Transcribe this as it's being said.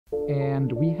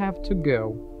and we have to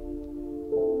go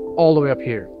all the way up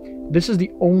here. This is the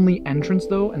only entrance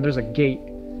though, and there's a gate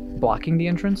blocking the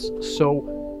entrance, so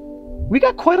we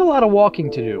got quite a lot of walking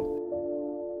to do.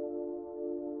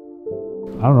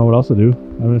 I don't know what else to do.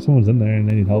 I mean, if someone's in there and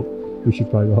they need help, we should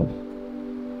probably go help.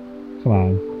 Come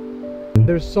on.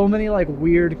 There's so many like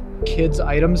weird kids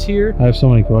items here. I have so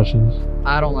many questions.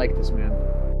 I don't like this, man.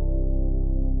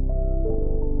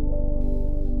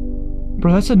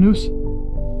 Bro, that's a noose.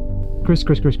 Chris.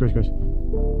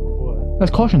 What?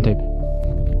 That's caution tape.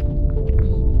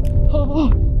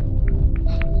 Oh.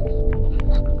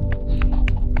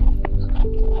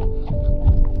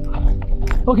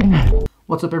 Okay.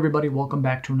 What's up, everybody? Welcome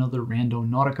back to another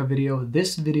Randonautica video.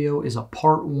 This video is a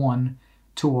part 1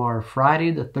 to our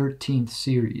Friday the 13th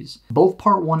series. Both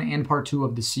part 1 and part 2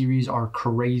 of the series are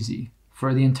crazy.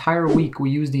 For the entire week,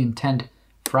 we used the intent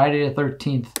Friday the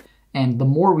 13th, and the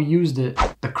more we used it,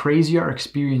 the crazier our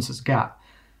experiences got.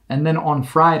 And then on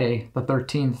Friday the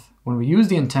 13th, when we used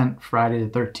the intent Friday the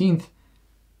 13th,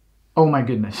 oh my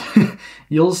goodness.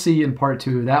 You'll see in part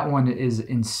 2, that one is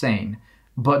insane.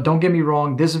 But don't get me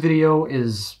wrong, this video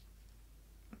is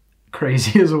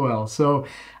crazy as well. So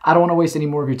I don't want to waste any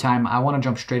more of your time. I want to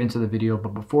jump straight into the video.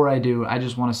 But before I do, I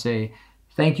just want to say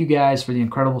thank you guys for the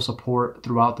incredible support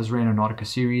throughout this Randonautica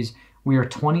series. We are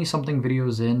 20-something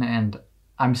videos in, and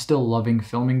I'm still loving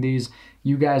filming these.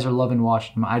 You guys are loving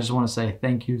watching them. I just want to say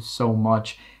thank you so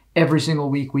much. Every single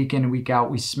week, week in and week out,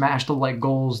 we smash the like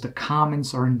goals. The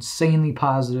comments are insanely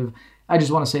positive. I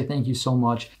just want to say thank you so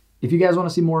much. If you guys want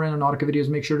to see more Randonautica videos,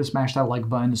 make sure to smash that like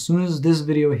button. As soon as this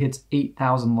video hits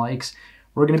 8,000 likes,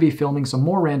 we're going to be filming some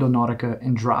more Randonautica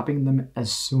and dropping them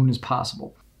as soon as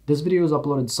possible. This video is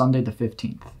uploaded Sunday the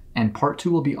 15th, and part 2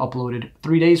 will be uploaded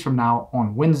 3 days from now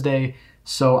on Wednesday.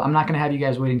 So I'm not going to have you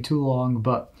guys waiting too long,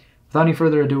 but without any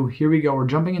further ado, here we go. We're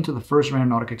jumping into the first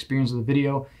Randonautica experience of the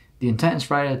video. The intent is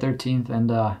Friday the 13th,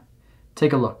 and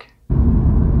take a look.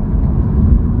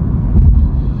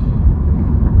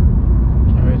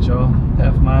 Y'all,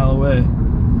 half a mile away.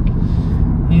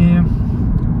 Yeah,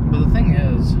 but the thing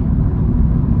is,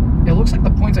 it looks like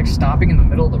the point's like stopping in the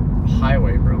middle of the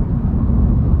highway, bro.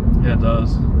 Yeah, it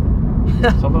does.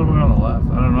 Something over on the left.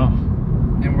 I don't know.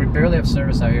 And we barely have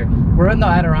service out here. We're in the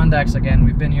Adirondacks again.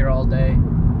 We've been here all day,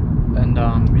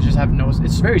 and we just have no.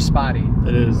 It's very spotty.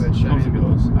 It is. Which, Comes and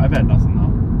goes. I've had nothing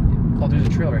though. Oh, there's a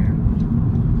trail right here.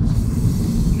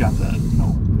 You got that?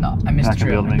 No. No, I missed the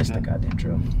trail. I missed the goddamn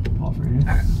trail. Off right here.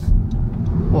 All right.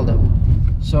 Hold up.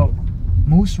 So,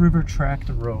 Moose River Tract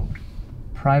Road,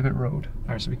 private road. All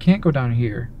right, so we can't go down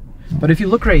here. But if you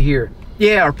look right here,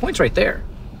 yeah, our point's right there.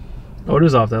 Oh, it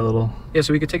is off that little. Yeah,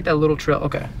 so we could take that little trail.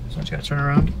 Okay, so I just gotta turn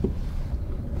around.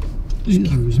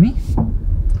 Excuse me.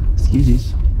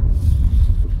 Excuses.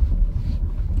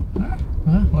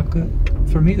 Well, luckily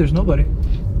for me, there's nobody.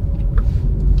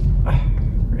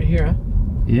 Right here, huh?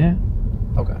 Yeah.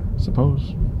 Okay.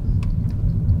 Suppose.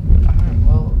 Alright,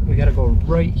 well, we gotta go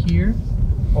right here.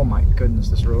 Oh my goodness,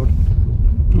 this road.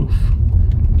 Oof.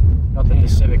 Nothing the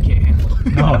Civic can't handle.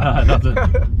 No, nothing.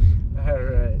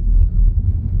 Alright.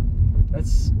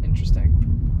 That's interesting.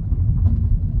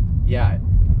 Yeah, I have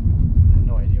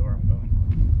no idea where I'm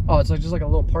going. Oh, it's like just like a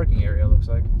little parking area, it looks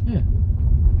like. Yeah.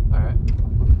 Alright.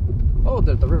 Oh,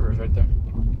 the river's right there.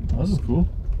 Oh, this is cool.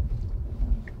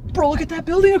 Bro, look at that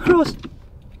building across!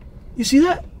 You see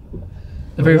that?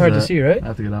 Very hard to see, right? I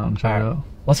have to get out and try it out.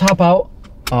 Let's hop out.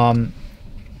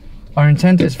 Our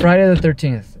intent is Friday the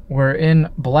 13th. We're in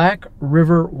Black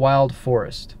River Wild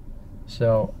Forest.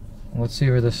 So let's see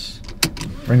where this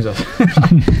brings us.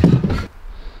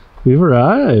 We've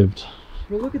arrived.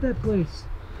 Bro, look at that place.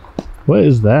 What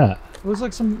is that? It looks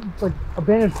like some like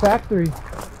abandoned factory. You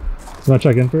want to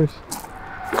check in first?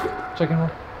 Check in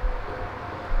what?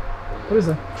 What is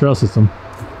that? Trail system.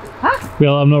 Huh? We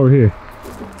gotta let them know we're here.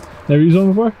 Never used one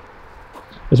before?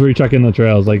 That's where you check in the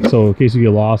trails, like so in case you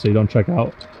get lost or you don't check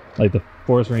out, like the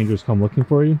forest rangers come looking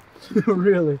for you.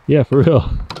 Really? Yeah, for real.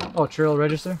 Oh, trail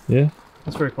register? Yeah.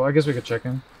 That's very cool. I guess we could check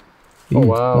in. Eee, oh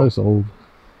wow. That looks old.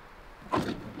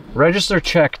 Register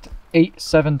checked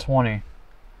 8/7/20.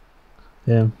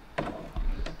 Yeah.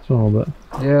 It's been a little bit.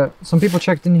 Yeah, some people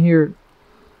checked in here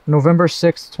November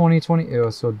 6th, 2020. Ew,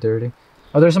 it's so dirty.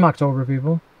 Oh, there's some October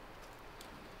people.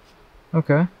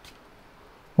 Okay.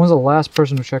 When's the last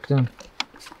person who checked in?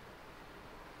 Let's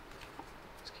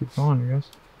keep going, I guess.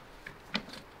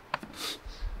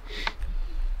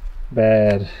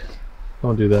 Bad.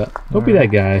 Don't do that. Don't All be right.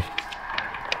 that guy.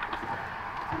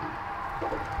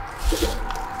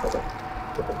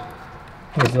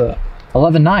 What's that?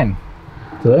 11/9.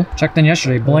 Today? Checked in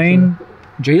yesterday. Blaine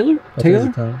Jailer?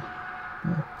 Taylor?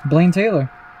 Blaine Taylor.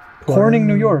 Corning,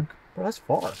 New York. Bro, that's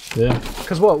far. Yeah.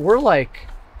 Because what? We're like...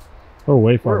 We're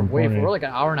way far We're from way Corning. We're like an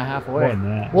hour and a half away. More than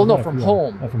that. Well, no, Yeah, from yeah.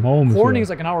 home. Yeah, from home. Corning's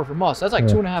like an hour from us. That's like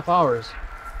 2.5 hours.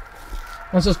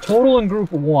 And it says total in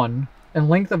group 1 and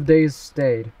length of days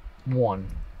stayed 1.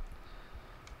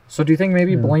 So do you think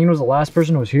maybe Blaine was the last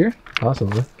person who was here?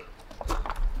 Possibly. Yeah,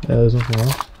 there's nothing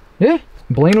else. Yeah,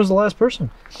 Blaine was the last person.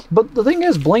 But the thing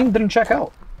is, Blaine didn't check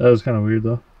out. That was kind of weird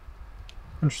though.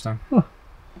 Interesting. Huh.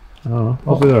 I don't know.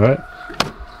 Hopefully they're alright.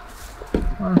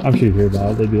 I'm sure you hear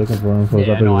about it. They'd be looking for him.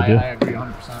 Yeah, no, I agree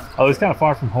 100%. Oh, it's kind of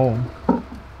far from home.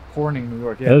 Corning, New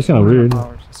York. Yeah, That is kind of weird.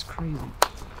 It's crazy.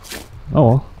 Oh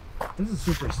well. This is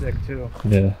super sick too.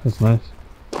 Yeah, that's nice.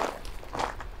 I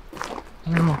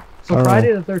don't know. So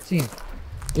Friday the 13th.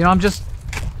 You know,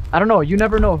 I don't know. You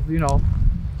never know. You know,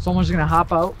 someone's gonna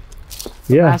hop out.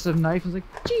 Yeah. Massive knife is like,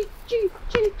 gee, gee,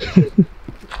 gee, gee.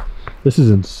 This is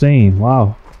insane.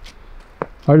 Wow.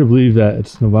 Hard to believe that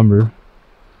it's November.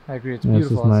 I agree. It's Yeah,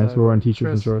 beautiful. this is nice. Outside. We're wearing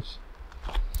t-shirts and shorts.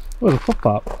 Oh, there's a flip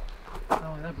flop. Not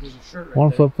only that, but there's a shirt right One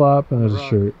there. flip flop and there's a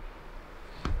shirt.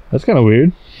 That's kind of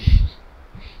weird.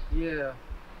 Yeah.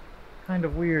 Kind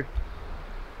of weird.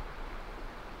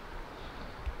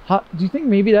 How, do you think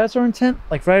maybe that's our intent?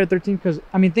 Like Friday the 13th? Because,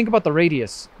 I mean, think about the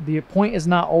radius. The point is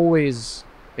not always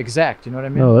exact. You know what I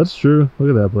mean? No, that's true. Look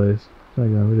at that place. Well,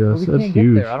 we That's can't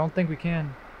huge. get there. I don't think we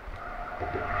can.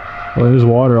 Well, there's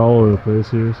water all over the place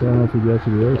here, so I don't know if we'd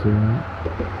actually be able to.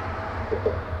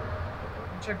 Right?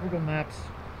 Check Google Maps.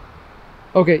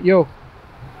 Okay, yo.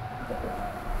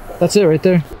 That's it right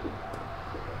there.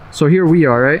 So here we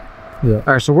are, right? Yeah.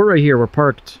 All right, so we're right here. We're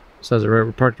parked. It says it right.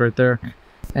 We're parked right there.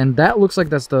 And that looks like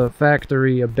that's the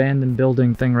factory abandoned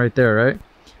building thing right there, right?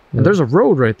 Yeah. And there's a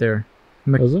road right there.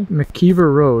 Is it?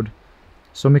 McKeever Road.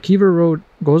 So McKeever Road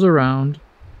goes around.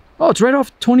 Oh, it's right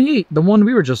off 28, the one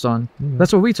we were just on. Yeah.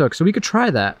 That's what we took. So we could try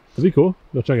that. That'd be cool.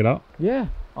 Go check it out. Yeah.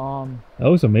 That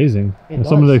looks amazing. It There's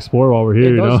something to explore while we're here,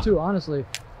 It you know? does too, honestly.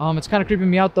 It's kind of creeping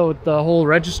me out though with the whole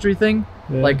registry thing.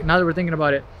 Yeah. Like now that we're thinking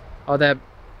about it, that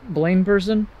Blaine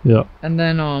person. Yeah. And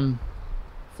then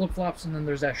flip flops, and then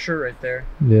there's that shirt right there.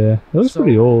 Yeah. It looks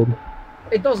pretty old.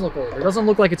 It does look old. It doesn't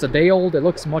look like it's a day old. It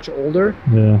looks much older.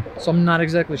 Yeah. So I'm not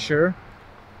exactly sure.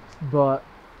 But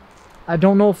I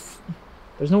don't know if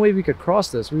there's no way we could cross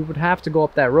this. We would have to go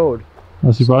up that road.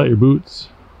 Unless you brought your boots.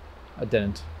 I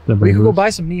didn't. Then We bring could go boots. buy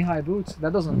some knee-high boots.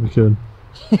 That doesn't. We could.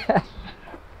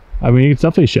 I mean, it's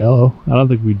definitely shallow. I don't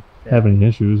think we'd have any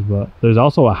issues, but there's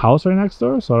also a house right next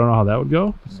door, so I don't know how that would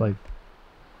go. It's like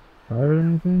private or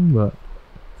anything, but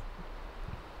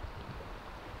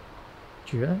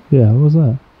Did you hear that? yeah, what was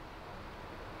that?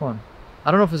 Come on. I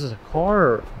don't know if this is a car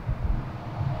or...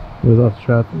 There's lots of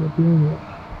traffic up here.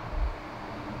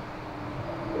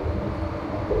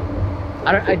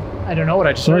 I don't know what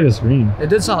I just It's like heard. a scream. It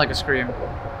did sound like a scream.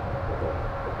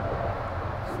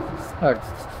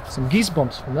 Some geese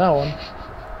bumps from that one.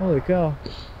 Holy cow.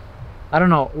 I don't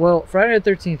know. Well, Friday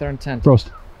the 13th, our intent.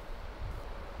 Roast.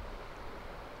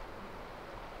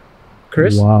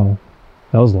 Chris? Wow.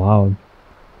 That was loud.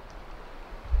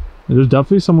 There's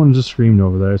definitely someone just screamed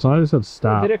over there. It's not like they said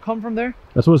stop. Did it come from there?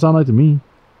 That's what it sounded like to me.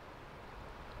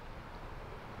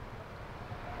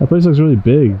 That place looks really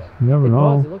big. You never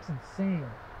know. It looks insane.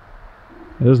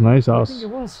 It is a nice I house. think it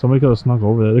was. Somebody could have snuck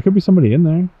over there. There could be somebody in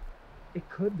there. It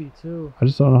could be too. I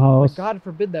just don't know how Like, else. God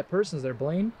forbid that person's there,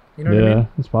 Blaine. You know what I Yeah, mean?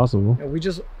 it's possible. Yeah, we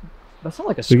just... That sounds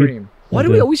like a We could- scream. Why do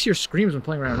we Okay. always hear screams when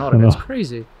playing I Randonautica? know. It's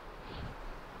crazy.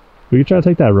 We could try to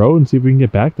take that road and see if we can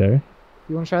get back there.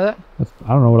 You want to try that? I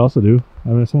don't know what else to do. I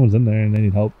mean, if someone's in there and they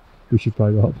need help, we should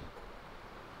probably go help.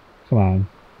 Come on.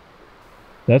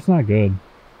 That's not good.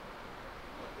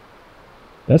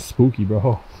 That's spooky,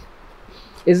 bro.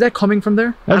 Is that coming from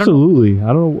there? Absolutely. I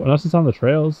don't know, unless it's on the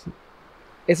trails.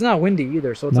 It's not windy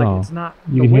either, so it's No, like it's not.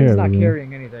 you The can hear wind's not everything.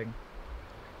 carrying anything.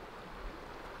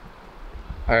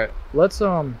 All right, let's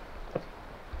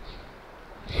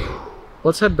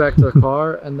head back to the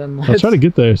car and then Let's try to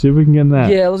get there. See if we can get in that.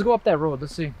 Yeah, let's go up that road.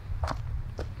 Let's see.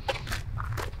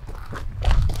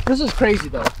 This is crazy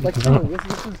though. Like, really,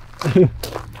 this is.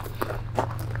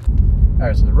 All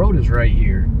right, so the road is right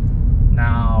here.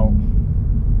 Now,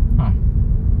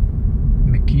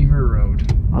 McKeever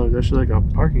Road. Oh, there's actually like a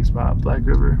parking spot. Black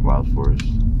River Wild Forest.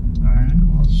 All right,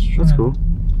 let's try. That's cool.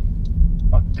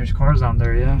 Oh, there's cars down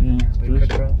there, yeah. Yeah. We could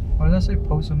try. Why did I say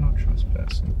post and no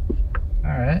trespassing?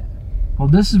 All right. Well,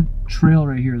 this is trail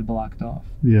right here is blocked off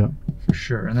Yeah. for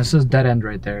sure, and this is dead end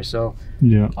right there. So,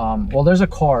 Yeah. well, there's a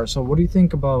car. So, what do you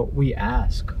think about we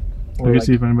ask? We Or can like-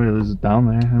 see if anybody lives down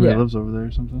there. Anybody Yeah. lives over there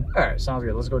or something. All right, sounds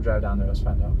good. Let's go drive down there. Let's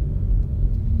find out.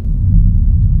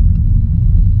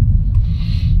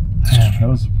 Yeah, that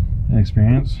was An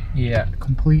experience? Yeah,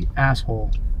 complete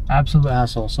asshole. Absolute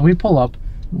asshole. So we pull up,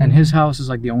 and his house is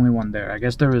like the only one there. I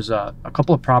guess there was a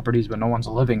couple of properties, but no one's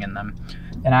living in them.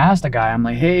 And I asked the guy, I'm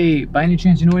like, hey, by any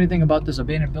chance, you know anything about this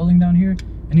abandoned building down here?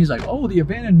 And he's like, oh, the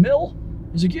abandoned mill?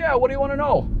 He's like, yeah, what do you want to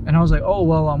know? And I was like, oh,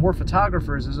 well, we're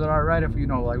photographers. Is it all right if, you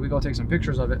know, like we go take some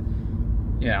pictures of it?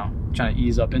 You know, trying to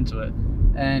ease up into it.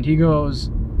 And he goes,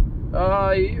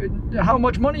 how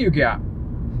much money you got?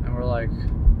 And we're like,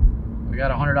 we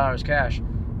got $100 cash.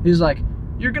 He's like,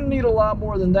 you're gonna need a lot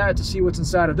more than that to see what's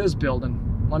inside of this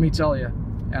building, let me tell you.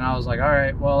 And I was like, all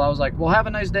right, well, I was like, well, have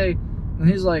a nice day. And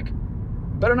he's like,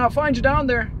 better not find you down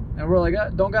there. And we're like,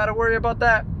 don't gotta worry about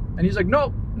that. And he's like,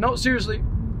 no, seriously,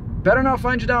 better not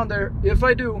find you down there. If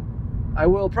I do, I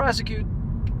will prosecute,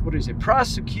 what did he say?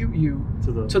 Prosecute you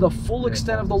to the full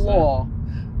extent of the law.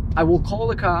 I will call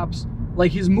the cops.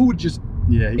 Like, his mood just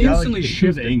instantly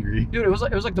shifted. He was angry. Dude, it was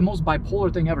like the most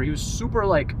bipolar thing ever. He was super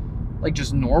like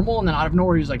just normal, and then out of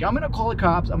nowhere he was like, I'm gonna call the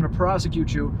cops, I'm gonna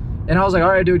prosecute you. And I was like, all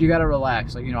right, dude, you gotta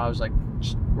relax. Like, you know, I was like,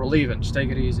 we're leaving, just take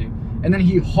it easy. And then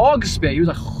he hog spit. He was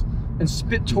like, and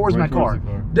spit towards my car.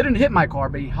 Didn't hit my car,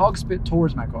 but he hog spit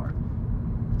towards my car.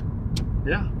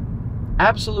 Yeah.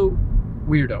 Absolute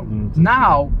weirdo.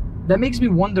 Now, that makes me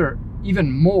wonder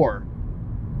even more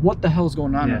what the hell's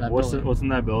going on in that building. What's in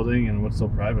that building and what's so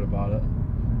private about it?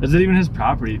 Is it even his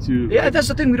property too? Yeah, like, that's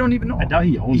the thing, we don't even know. I doubt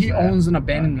he owns He owns an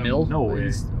abandoned mill? No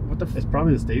way. What the It's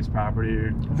probably the state's property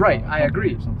or right, I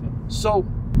agree. Or something. So,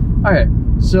 alright,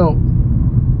 so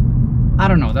I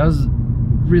don't know, that was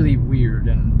really weird,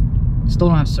 and still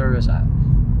don't have service. Hold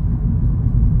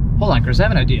on, Chris, I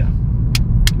have an idea.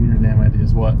 Give me your damn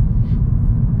ideas. What?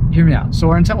 Hear me out. So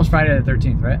our intent was Friday the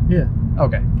 13th, right? Yeah.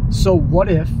 Okay. So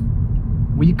what if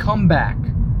we come back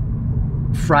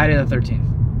Friday the 13th?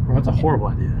 Well, that's a horrible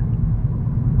idea.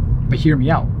 But hear me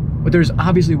out. But there's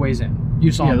obviously ways in.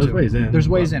 You saw them there's too. ways in. There's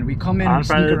ways in. We come in on and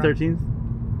Friday the around.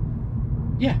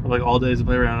 13th? Yeah. Or like all days to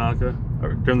play Randonautica?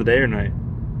 Or during the day or night?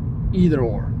 Either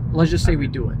or. Let's just say we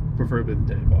do it. Preferably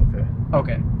the day, but okay.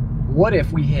 Okay. What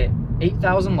if we hit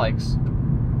 8,000 likes,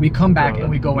 we come back and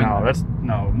we go in? No, that's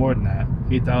more than that.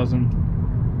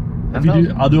 8,000. If 10,000? you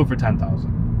do, I'll do it for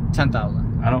 10,000.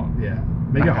 10,000. I don't. Yeah.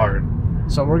 Make it hard.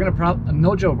 So we're gonna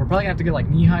no joke, we're probably gonna have to get like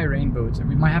knee-high rain boots, and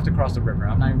we might have to cross the river.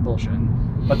 I'm not even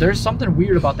bullshitting. But there's something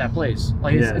weird about that place.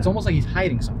 Like it's almost like he's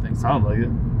hiding something. Sounds like it.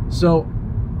 So,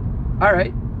 all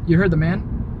right, you heard the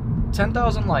man.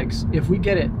 10,000 likes. If we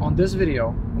get it on this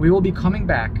video, we will be coming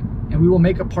back, and we will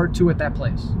make a part 2 at that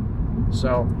place.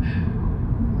 So,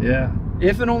 yeah.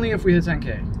 If and only if we hit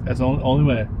 10K. That's the only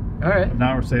way. All right. If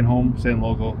not, we're staying home, staying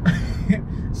local.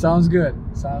 Sounds good.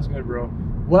 Sounds good, bro.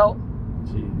 Well,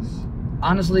 jeez.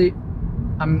 Honestly,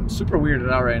 I'm super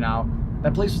weirded out right now.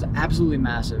 That place was absolutely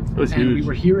massive. It was huge. And we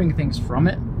were hearing things from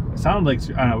it. It sounded like,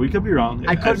 I don't know, we could be wrong.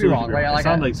 I could be wrong, right? Like, it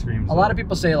sounded like screams. A lot of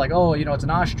people say like, oh, you know, it's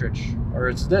an ostrich, or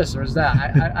it's this, or it's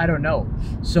that. I don't know.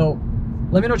 So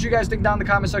let me know what you guys think down in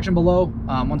the comment section below.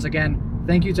 Once again,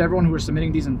 thank you to everyone who are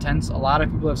submitting these intents. A lot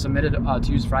of people have submitted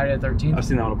to use Friday the 13th. I've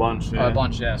seen that one a bunch. Yeah. A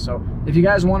bunch, yeah. So if you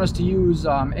guys want us to use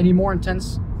any more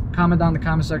intents, comment down in the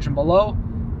comment section below.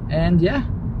 And yeah,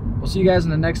 we'll see you guys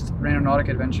in the next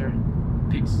Randonautica adventure.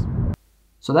 Peace.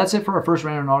 So that's it for our first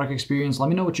Randonautica experience. Let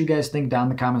me know what you guys think down in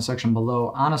the comment section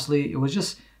below. Honestly, it was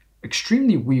just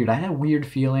extremely weird. I had a weird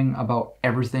feeling about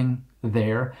everything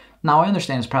there. Now, I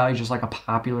understand it's probably just like a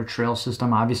popular trail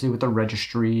system, obviously with the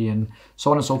registry and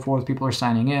so on and so forth. People are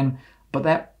signing in. But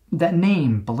that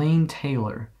name, Blaine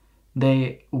Taylor,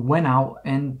 they went out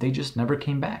and they just never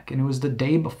came back. And it was the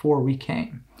day before we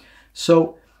came.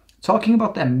 So talking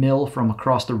about that mill from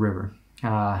across the river,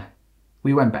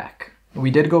 we went back. We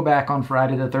did go back on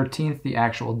Friday the 13th, the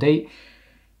actual date.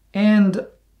 And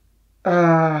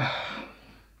I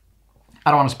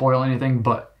don't want to spoil anything,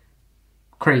 but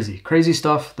crazy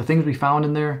stuff. The things we found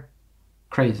in there,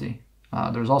 crazy.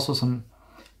 There's also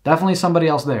definitely somebody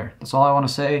else there. That's all I want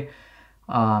to say.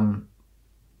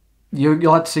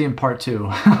 You'll have to see in part 2.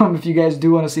 If you guys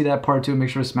do want to see that part 2, make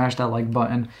sure to smash that like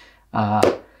button.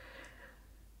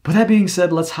 But that being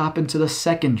said, let's hop into the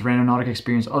second Randonautica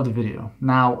experience of the video.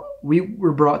 Now, we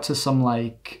were brought to some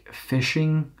like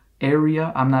fishing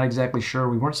area. I'm not exactly sure.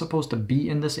 We weren't supposed to be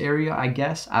in this area, I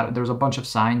guess. There was a bunch of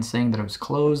signs saying that it was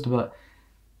closed, but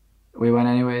we went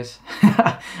anyways.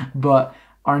 But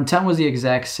our intent was the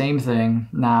exact same thing.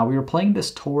 Now, we were playing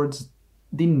this towards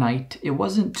the night. It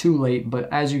wasn't too late, but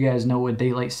as you guys know, with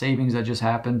daylight savings that just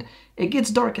happened, it gets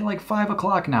dark at like 5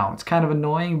 o'clock now. It's kind of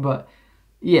annoying, but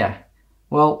yeah.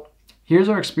 Well, here's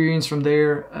our experience from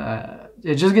there.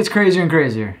 It just gets crazier and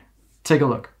crazier. Take a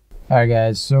look. All right,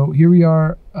 guys. So here we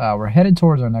are. We're headed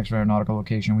towards our next Randonautica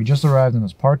location. We just arrived in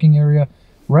this parking area.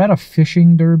 We're at a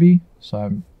fishing derby, so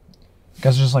I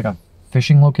guess it's just like a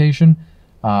fishing location.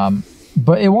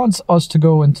 But it wants us to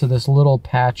go into this little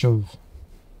patch of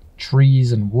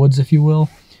trees and woods, if you will.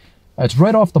 It's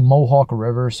right off the Mohawk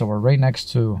River, so we're right next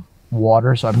to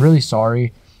water. So I'm really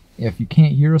sorry if you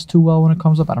can't hear us too well when it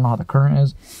comes up. I don't know how the current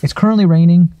is. It's currently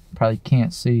raining. Probably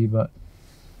can't see, but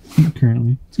it's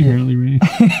currently raining.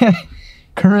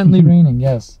 Currently raining,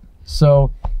 yes.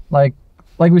 So, like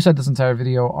we said this entire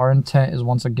video, our intent is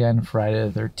once again Friday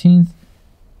the 13th,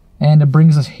 and it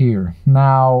brings us here.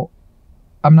 Now,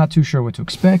 I'm not too sure what to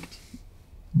expect,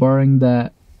 barring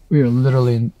that we are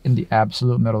literally in the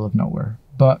absolute middle of nowhere.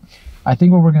 But I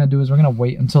think what we're gonna do is we're gonna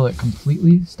wait until it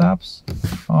completely stops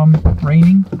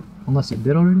raining, unless it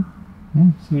did already.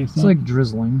 Yeah, it's like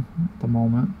drizzling at the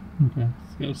moment. Okay.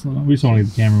 We just don't want to get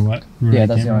the camera wet. Yeah,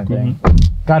 that's the only thing.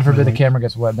 God forbid the camera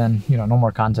gets wet, then, you know, no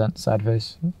more content, sad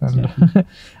face.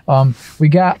 And, we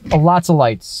got lots of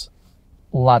lights.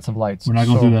 Lots of lights. We're not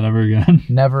going to do that ever again.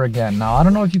 Never again. Now, I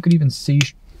don't know if you could even see.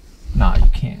 Nah, you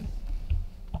can't.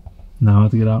 No, I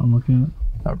have to get out and look at it.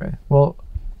 Okay. Well,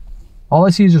 all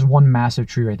I see is just one massive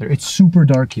tree right there. It's super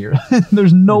dark here.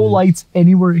 There's no lights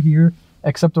anywhere here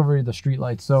except over the street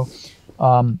lights. So,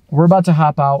 we're about to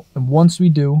hop out, and once we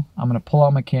do, I'm gonna pull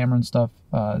out my camera and stuff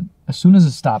as soon as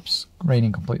it stops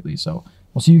raining completely. So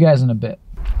we'll see you guys in a bit.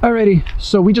 Alrighty,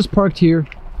 so we just parked here.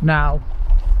 Now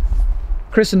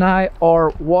Chris and I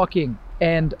are walking,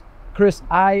 and Chris,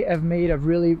 I have made a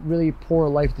really poor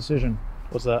life decision.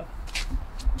 What's that?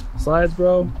 Slides,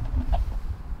 bro.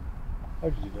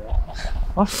 How'd you do that?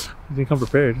 What? You didn't come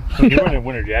prepared. You're wearing a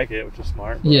winter jacket, which is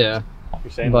smart. Yeah,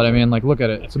 you're saying, but I mean, like, look at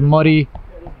it. It's muddy.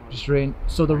 Just rain.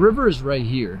 So the river is right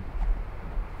here.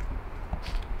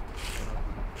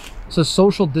 It says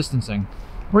social distancing.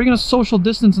 Where are you gonna social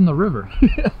distance in the river?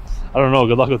 I don't know.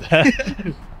 Good luck with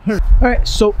that. All right.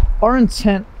 So our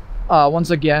intent, once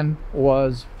again,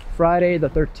 was Friday the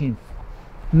 13th.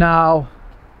 Now,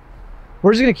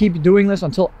 we're just gonna keep doing this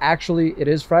until actually it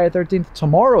is Friday the 13th.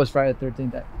 Tomorrow is Friday the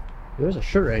 13th. There's a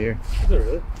shirt right here. Is there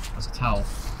really? That's a towel.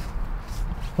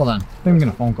 Hold on. I think I'm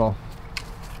getting a phone call.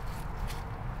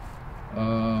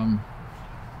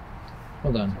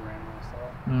 Hold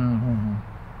on.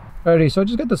 Alrighty, so I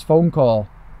just got this phone call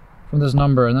from this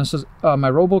number, and this says my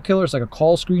RoboKiller. It's like a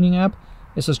call screening app.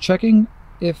 It says checking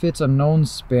if it's a known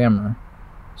spammer.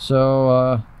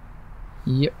 So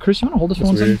yeah, Chris, you want to hold this for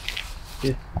one second?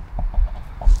 Yeah.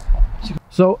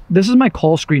 So this is my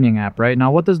call screening app, right?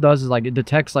 Now what this does is like it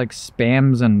detects like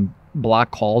spams and block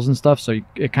calls and stuff, so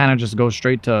it kind of just goes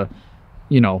straight to,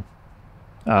 you know,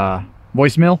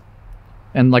 voicemail.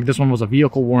 And like this one was a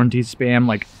vehicle warranty spam.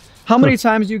 Like, how many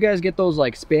times do you guys get those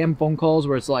like spam phone calls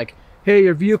where it's like, hey,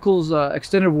 your vehicle's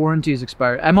extended warranty is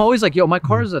expired? I'm always like, yo, my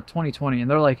car is a 2020,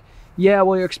 and they're like, yeah,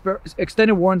 well, your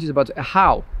extended warranty is about to.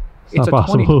 How? It's a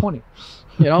 2020.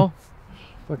 You know,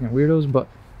 fucking weirdos. But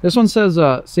this one says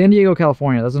San Diego,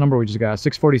 California. That's the number we just got.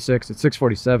 646. It's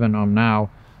 647 now.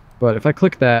 But if I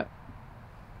click that,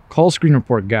 call screen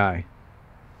report guy.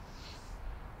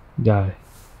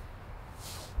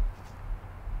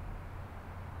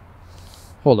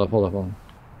 Hold up.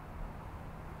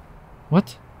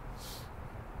 What?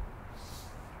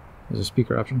 There's a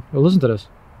speaker option. Oh, listen to this,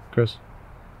 Chris.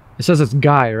 It says it's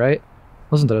guy, right?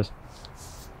 Listen to this.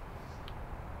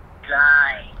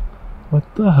 Guy.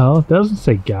 What the hell? It doesn't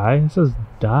say guy. It says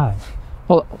die.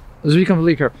 Hold up. Let's be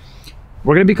completely careful.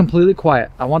 We're gonna be completely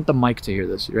quiet. I want the mic to hear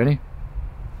this. You ready?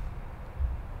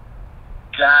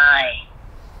 Guy.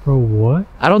 Bro, what?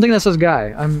 I don't think that says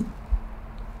guy. I'm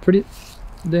pretty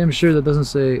damn sure that doesn't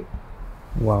say.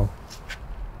 Wow.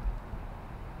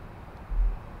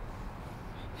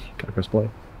 Gotta press play.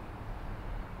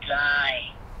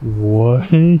 Guy. What?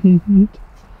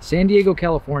 San Diego,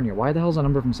 California. Why the hell's a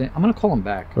number from San? I'm gonna call him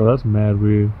back. Oh, that's mad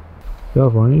weird.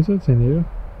 California, you said? San Diego?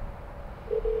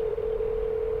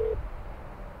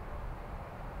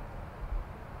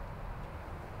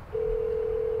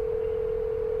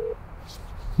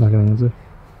 Not gonna answer.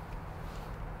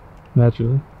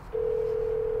 Naturally.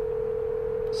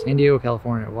 San Diego,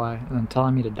 California. Why? And then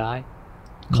telling me to die?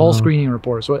 Call screening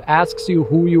report. So it asks you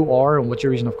who you are and what's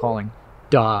your reason of calling.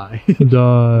 Die.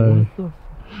 Die.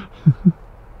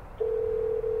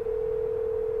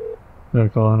 Gotta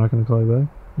call. I'm not gonna call you back.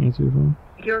 Answer your phone.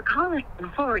 Your call has been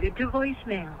forwarded to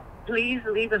voicemail. Please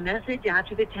leave a message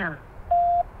after the tone.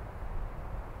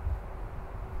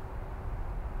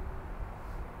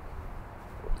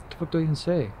 What the fuck do I even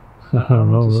say? I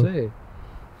don't know, what bro. to say.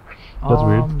 That's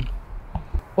weird.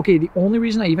 okay, the only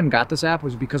reason I even got this app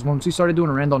was because once we started doing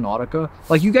Randonautica,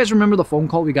 like you guys remember the phone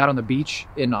call we got on the beach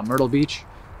in Myrtle Beach?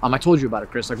 I told you about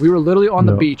it, Chris. Like we were literally on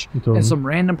the beach and some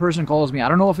random person calls me. I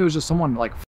don't know if it was just someone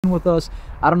like f***ing with us.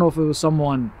 I don't know if it was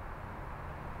someone...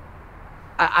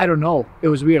 I don't know. It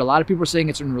was weird. A lot of people are saying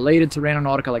it's related to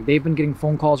Randonautica. Like they've been getting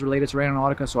phone calls related to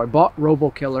Randonautica. So I bought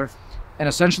RoboKiller, and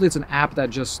essentially it's an app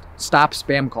that just stops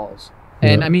spam calls.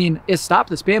 And I mean, it stopped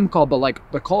the spam call, but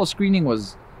like the call screening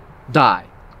was die,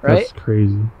 right? That's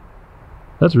crazy.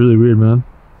 That's really weird, man.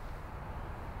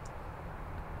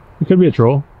 It could be a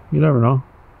troll. You never know.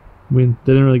 I mean,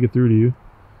 they didn't really get through to you.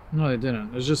 No, they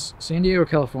didn't. It's just San Diego,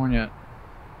 California.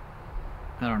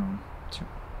 I don't know.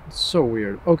 It's so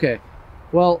weird. Okay.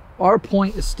 Well, our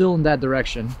point is still in that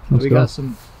direction. We got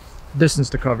some distance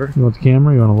to cover. You want the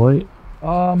camera? You want a light?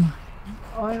 I'll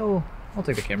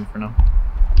take the camera for now.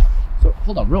 So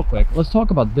hold on, real quick. Let's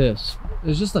talk about this.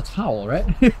 It's just a towel, right?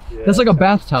 Yeah, that's like a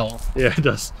bath towel. Yeah, it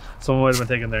does. Someone would have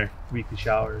been taking their weekly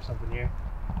shower or something here.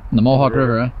 In the Mohawk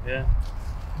River, right? Yeah.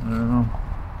 I don't know.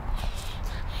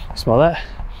 Smell that? It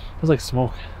smells like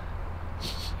smoke.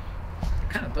 It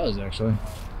kind of does, actually.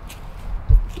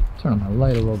 Turn on my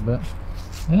light a little bit.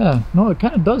 Yeah, no, it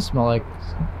kind of does smell like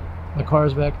the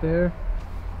car's back there.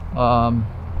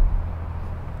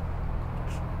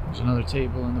 There's another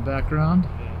table in the background.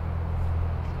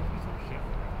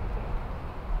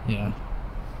 Yeah.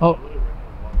 Oh.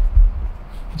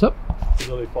 What's up? It's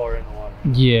really far in the water.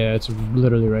 Yeah, it's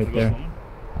literally right there.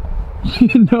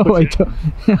 No, I don't.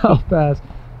 I'll pass.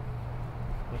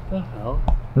 What the hell?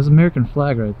 There's an American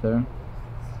flag right there.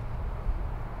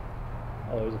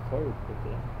 Oh, there's a fire pit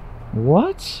there.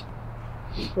 What?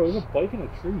 Bro, there's a bike in a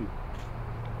tree.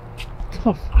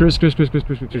 Chris.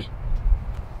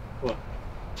 What?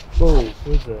 Whoa, what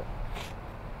is that?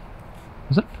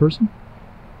 Is that a person?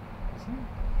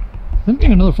 I'm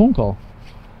getting another phone call.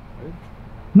 Right?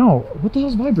 No, what the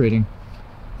hell's vibrating?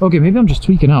 Okay, maybe I'm just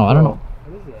tweaking out. I don't know.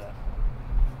 What is that?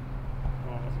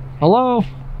 Hello?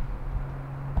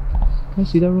 Can I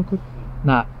see that real quick?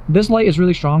 Nah, this light is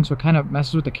really strong, so it kind of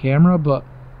messes with the camera, but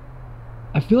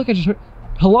I feel like I just heard...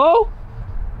 Hello?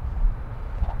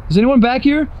 Is anyone back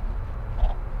here?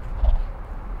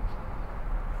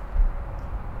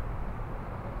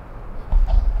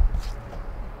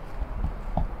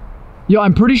 Yo,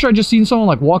 I'm pretty sure I just seen someone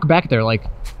like walk back there. Like,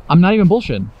 I'm not even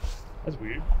bullshitting. That's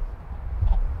weird.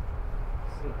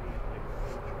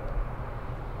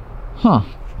 Huh. So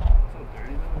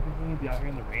dirty though. I think we need to be out here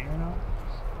in the rain right now.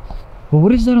 Well,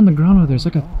 what is that on the ground over there? It's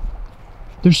like a...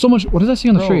 There's so much... What does that see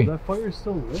on the tree? That fire is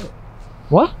still lit.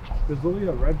 What? There's literally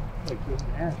a red, like, there's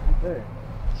an ash right there.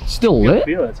 It's still You lit?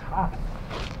 can feel it. It's hot.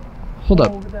 Hold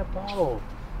up. Look at that bottle.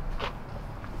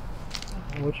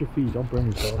 Oh, watch your feet. Don't burn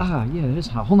yourself. Ah, yeah, it is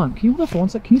hot. Hold on. Can you hold that for 1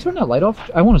 sec? Can you turn that light off?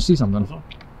 I want to see something.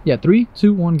 Yeah, 3,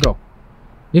 2, 1, go.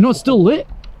 You know, it's still lit.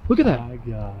 Look at that. Oh my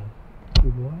god.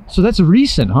 What? So that's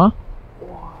recent, huh?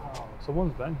 Wow.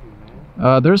 Someone's been here,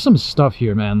 man. There's some stuff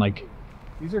here, man. Like,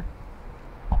 These are...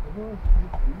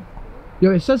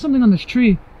 yo, it says something on this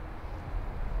tree.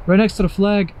 Right next to the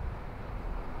flag.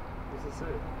 What does it say?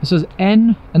 It says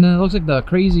N, and then it looks like the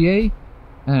crazy A,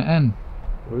 and an N.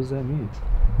 What does that mean?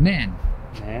 Nan.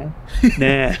 Nan?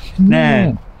 Nan.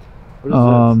 Nan.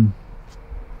 What is this?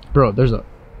 Bro, there's a...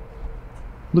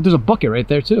 Look, there's a bucket right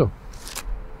there, too. This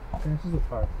is a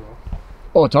tarp, bro.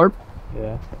 Oh, a tarp?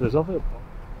 Yeah. There's also a...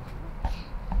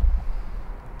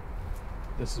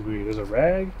 This is weird. There's a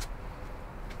rag,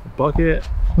 a bucket.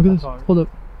 Look at this. Hold up.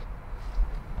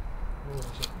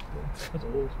 That's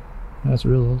old. That's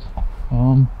real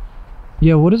old.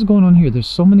 Yeah, what is going on here? There's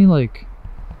so many, like...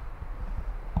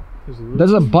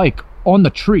 There's a bike on the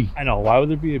tree. I know. Why would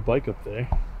there be a bike up there?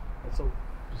 That's so...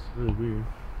 It's really weird.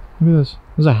 Look at this.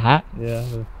 There's a hat. Yeah.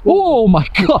 Oh my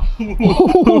god!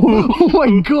 Oh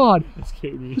my god! That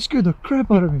scared me. That scared the crap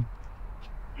out of me.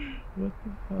 What the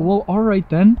hell? Well, alright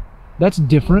then. That's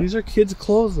different. These are kids'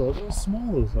 clothes though. Look how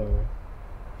small those are.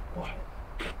 What?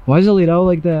 Why is it laid out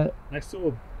like that? Next to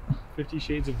a 50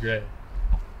 Shades of Grey.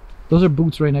 Those are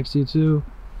boots right next to you too.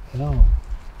 No.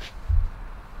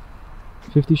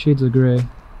 50 Shades of Grey.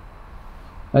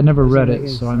 I never read it,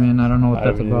 so I mean, I don't know what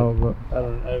that's about. But... I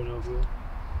have no clue.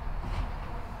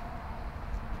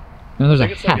 And there's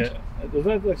a it's hat. Like doesn't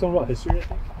that like something about history, I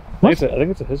think? What? I think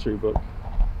it's a history book. I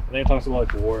think it talks about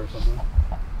like war or something.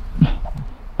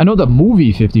 I know the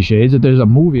movie 50 Shades, that there's a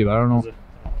movie, but I don't know.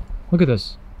 Look at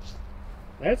this.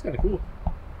 That's kind of cool.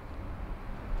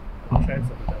 I tried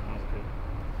something like that when I was a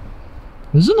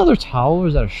kid. Is this another towel or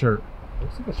is that a shirt? It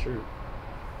looks like a shirt.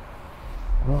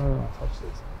 I don't really want to touch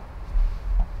this.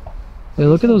 Hey,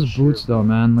 look at those boots though,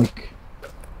 man. Like,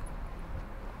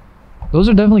 Those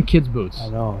are definitely kids' boots. I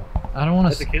know. I don't want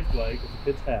It's to. a kid's bike. It's a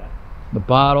kid's hat. The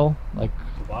bottle, like,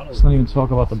 The bottle. let's not even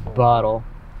talk about the bottle.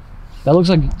 That looks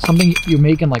like something you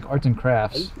make in like arts and I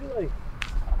crafts. just feel like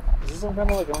is this some kind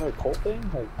of like another cult thing?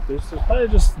 Like there's probably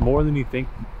just more than you think.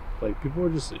 Like people are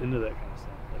just into that kind of stuff,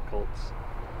 like cults.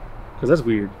 Because that's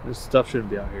weird. This stuff shouldn't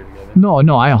be out here together. No,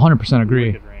 I 100% agree.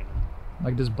 Wicked random.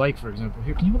 Like this bike, for example.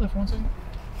 Here, can you hold that for 1 second?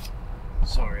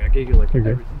 Sorry, I gave you like You're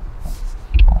good. everything.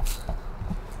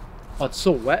 Oh, it's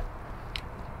so wet.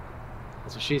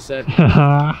 That's what she said.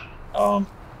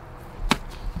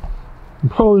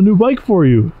 Probably a new bike for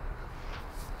you.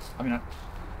 I mean,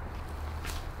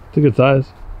 It's a good size.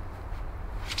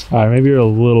 All right, maybe you're a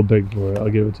little big for it. I'll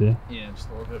give it to you. yeah, just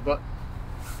a little bit.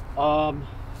 But,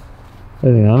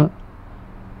 Anything on it?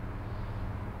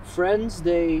 friends,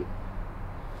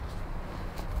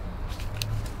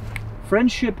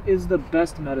 friendship is the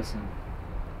best medicine.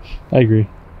 I agree.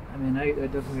 I mean, I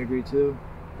definitely agree too.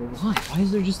 But why? Why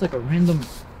is there just like a random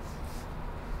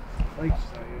bike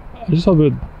just out here? I just hope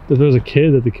that if there's a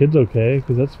kid, that the kid's okay,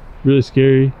 because that's really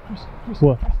scary. Chris,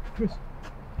 What? Chris.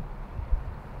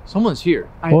 Someone's here.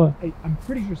 What? I'm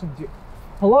pretty sure someone's here.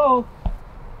 Hello?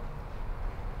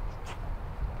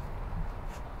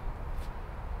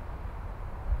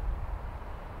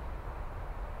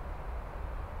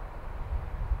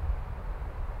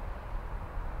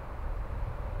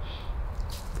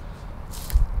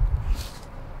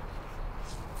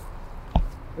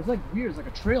 It's like weird. It's like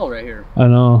a trail right here. I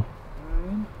know.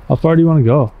 How far do you want to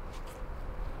go?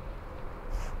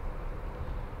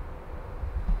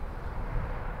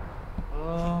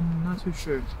 Not too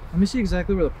sure. Let me see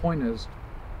exactly where the point is.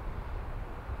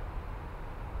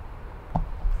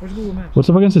 Where's Google Maps? What's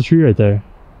up against the tree right there?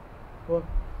 What?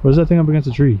 What is that thing up against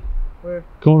the tree? Where?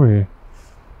 Come over here.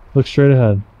 Look straight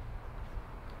ahead.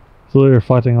 It's literally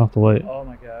reflecting off the light. Oh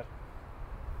my god.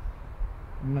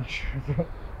 I'm not sure,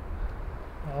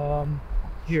 bro.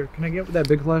 Here, can I get that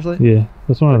big flashlight? Yeah,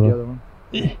 that's one Or of the them.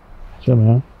 other one. Show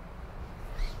me, huh?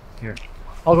 Here.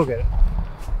 I'll go get it.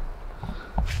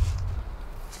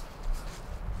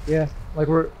 Yeah, like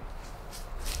we're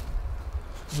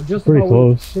just Pretty about where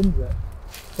the close. pin's at.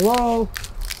 Hello?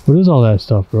 What is all that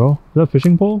stuff, bro? Is that a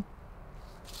fishing pole?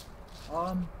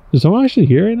 Is someone actually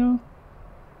here right now?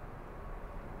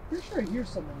 Pretty sure I hear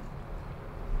someone.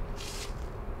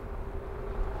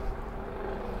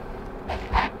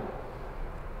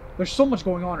 There's so much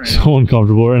going on right now. So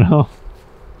uncomfortable right now.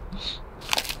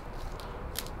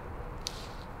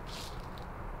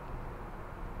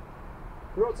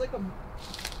 Bro, it's like a...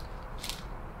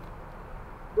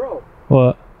 Bro,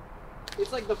 What?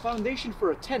 it's like the foundation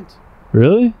for a tent.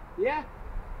 Really? Yeah.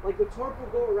 Like the tarp will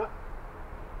go around...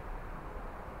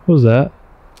 What was that?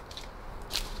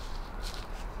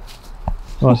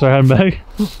 Want to start heading back?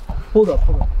 Hold up.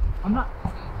 I'm not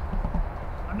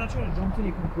trying to jump to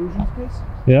any conclusions, Chris,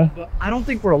 Yeah? but I don't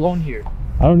think we're alone here.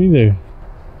 I don't either.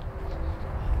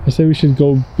 I say we should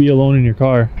go be alone in your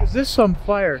car. Is this some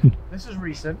fire? This is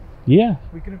recent. Yeah.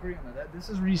 We can agree on that. This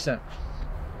is recent.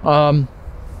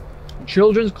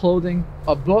 Children's clothing,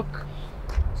 a book,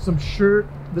 some shirt.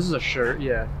 This is a shirt,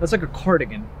 yeah. That's like a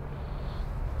cardigan.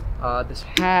 This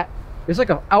hat. It's like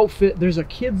an outfit. There's a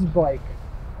kid's bike.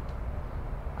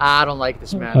 I don't like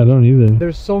this, man. I don't either.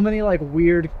 There's so many like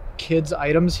weird kids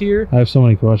items here. I have so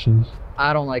many questions.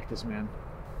 I don't like this, man.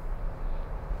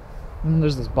 And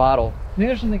there's this bottle. You think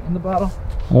there's something in the bottle?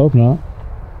 I hope not.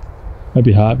 Might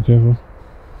be hot, be careful.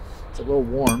 It's a little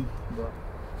warm, but...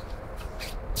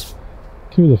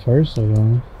 Could be the fire still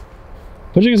going.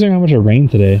 Especially considering how much it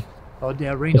rained today. Oh,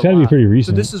 yeah, it rained It's a gotta lot. be pretty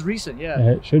recent. So this is recent, yeah.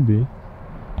 Yeah, it should be.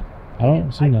 I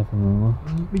don't see nothing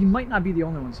though. We might not be the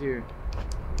only ones here.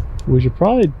 We should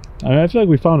probably... I mean, I feel like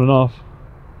we found enough.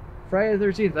 Friday the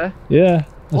 13th, eh? Yeah.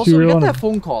 Also, we got that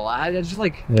phone call. I just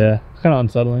like... Yeah, it's kind of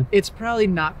unsettling. It's probably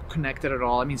not connected at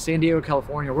all. I mean, San Diego,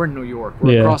 California, we're in New York.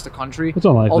 We're Yeah. across the country. It's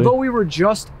unlikely. Although we were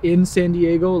just in San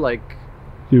Diego like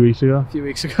A few weeks ago. a few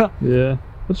weeks ago. Yeah,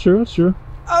 that's true, that's true.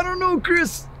 I don't know,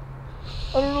 Chris.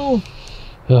 I don't know.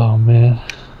 Oh, man.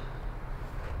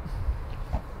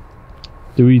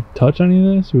 Did we touch any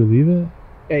of this? Did we leave it?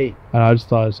 Hey. I just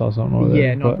thought I saw something over there.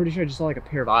 Yeah, no, I'm but pretty sure I just saw like a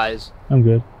pair of eyes. I'm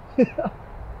good.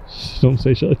 Just don't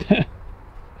say shit like that.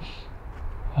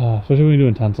 Especially when you're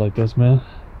doing tents like this, man.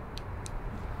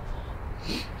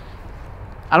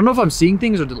 I don't know if I'm seeing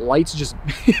things or the lights just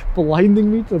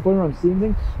blinding me to the point where I'm seeing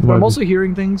things. But Might I'm be. also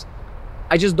hearing things.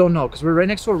 I just don't know because we're right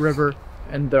next to a river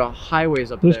and the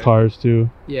highway's up There's there. cars too.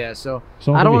 Yeah, so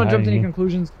Someone I could don't be want to jump to hiding any here.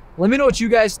 conclusions. Let me know what you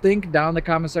guys think down in the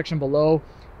comment section below.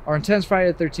 Our intent's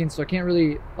Friday the 13th, so I can't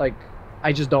really, like,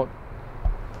 I just don't.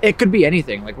 It could be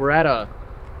anything. Like, we're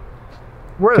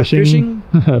we're at a fishing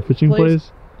fishing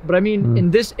place. But I mean,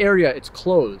 in this area, it's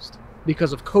closed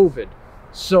because of COVID.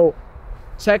 So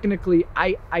technically,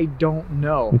 I don't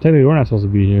know. Well, technically, we're not supposed to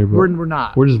be here, but We're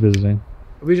not. We're just visiting.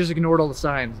 We just ignored all the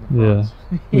signs. Yeah,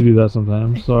 we do that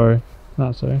sometimes. Sorry,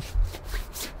 not sorry.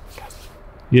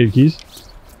 You get your keys?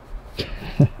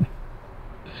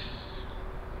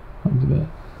 I'll do that.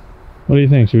 What do you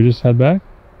think? Should we just head back?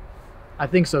 I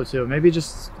think so too. Maybe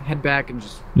just head back and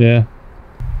just. Yeah.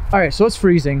 All right, so it's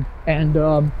freezing, and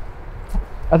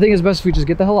I think it's best if we just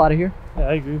get the hell out of here. Yeah,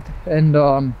 I agree. And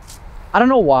I don't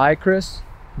know why, Chris,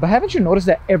 but haven't you noticed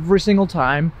that every single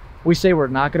time we say we're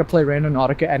not going to play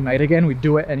Randonautica at night again, we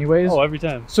do it anyways? Oh, every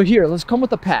time. So here, let's come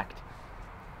with a pact.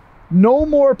 No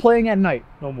more playing at night.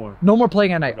 No more. No more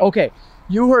playing at night. Okay,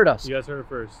 you heard us. You guys heard it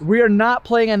first. We are not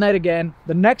playing at night again.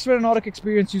 The next Randonautica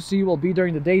experience you see will be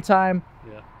during the daytime.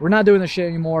 Yeah. We're not doing this shit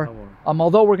anymore. No more.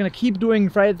 Although we're going to keep doing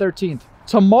Friday the 13th.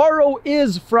 Tomorrow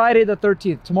is Friday the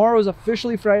 13th. Tomorrow is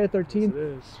officially Friday the 13th. Yes, it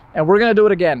is. And we're going to do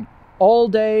it again all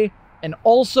day. And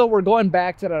also, we're going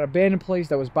back to that abandoned place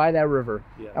that was by that river.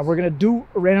 Yes. And we're going to do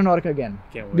Randonautica again.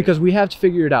 Can't wait. Because we have to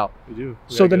figure it out. We do.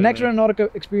 So the next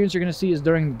Randonautica experience you're going to see is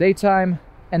during the daytime.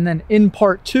 And then in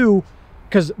part 2,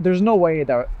 because there's no way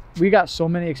that we got so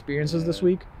many experiences this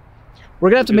week.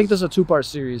 We're going to have to make this a 2-part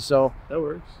series. So that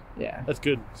works. Yeah. That's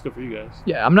good. It's good for you guys.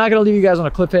 Yeah, I'm not going to leave you guys on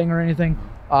a cliffhanger or anything.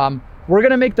 We're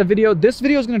going to make the video. This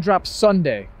video is going to drop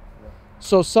Sunday.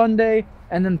 So Sunday,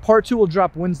 and then part 2 will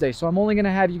drop Wednesday. So I'm only going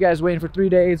to have you guys waiting for 3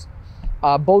 days.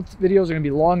 Both videos are going to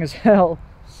be long as hell.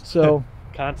 So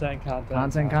content.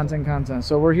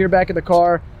 So we're here back at the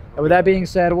car. And with that being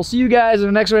said, we'll see you guys in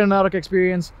the next Randonautica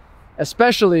experience,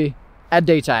 especially at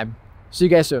daytime. See you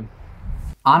guys soon.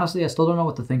 Honestly, I still don't know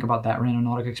what to think about that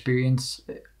Randonautica experience.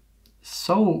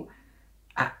 So,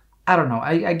 I don't know.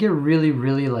 I get really,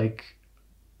 really like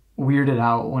weirded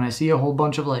out when I see a whole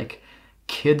bunch of like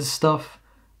kids stuff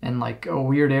and like a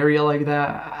weird area like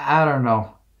that. I don't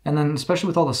know. And then especially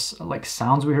with all the like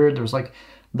sounds we heard, there was like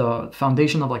the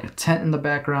foundation of like a tent in the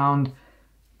background.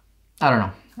 I don't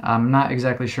know. I'm not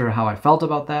exactly sure how I felt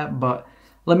about that, but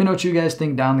let me know what you guys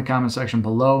think down in the comment section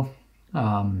below.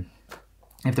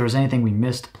 If there was anything we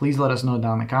missed, please let us know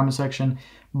down in the comment section.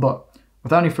 But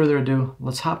without any further ado,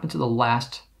 let's hop into the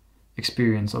last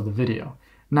experience of the video.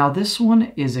 Now this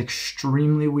one is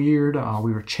extremely weird.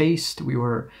 We were chased. We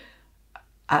were,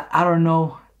 I don't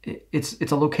know.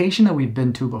 It's a location that we've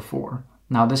been to before.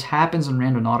 Now this happens in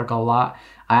Randonautica a lot.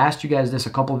 I asked you guys this a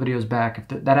couple videos back.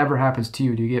 If that ever happens to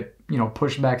you, do you get,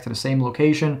 pushed back to the same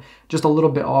location, just a little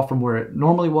bit off from where it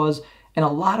normally was? And a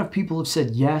lot of people have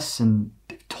said yes, and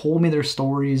they've told me their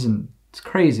stories, and it's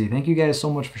crazy. Thank you guys so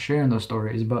much for sharing those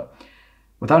stories. But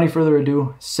without any further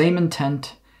ado, same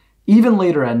intent, even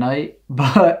later at night,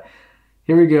 but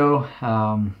here we go.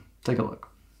 Take a look.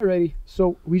 Alrighty,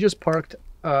 so we just parked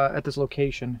at this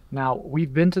location. Now,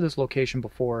 we've been to this location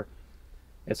before.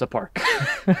 It's a park.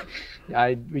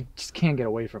 We just can't get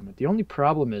away from it. The only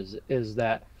problem is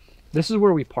that this is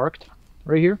where we parked,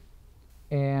 right here,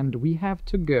 and we have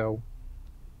to go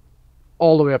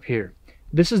all the way up here.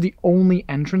 This is the only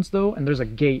entrance though, and there's a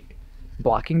gate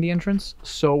blocking the entrance,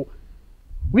 so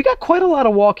we got quite a lot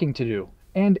of walking to do,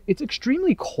 and it's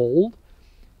extremely cold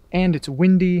and it's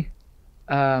windy.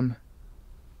 It's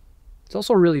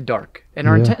also really dark, and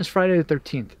our intent is Friday the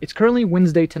 13th. It's currently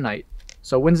Wednesday tonight,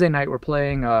 so Wednesday night we're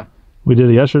playing. We did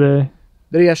it yesterday.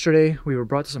 We were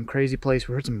brought to some crazy place.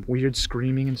 We heard some weird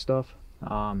screaming and stuff.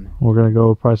 We're gonna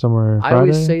go probably somewhere Friday. I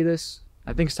always say this.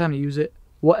 I think it's time to use it.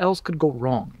 What else could go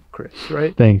wrong, Chris,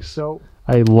 right? Thanks. So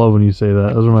I love when you say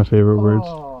that. Those are my favorite words.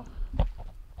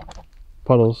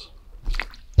 Puddles.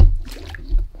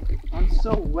 I'm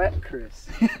so wet, Chris.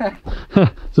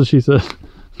 So she said.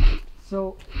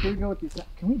 So here we go with these.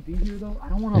 Can we be here though? I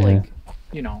don't want to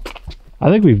I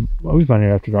think we've been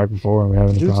here after dark before, and we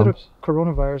haven't any problems. Due to the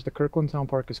coronavirus, the Kirkland Town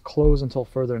Park is closed until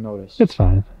further notice. It's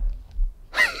fine.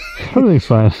 Everything's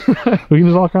fine. We can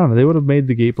just walk around. They would have made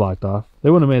the gate blocked off.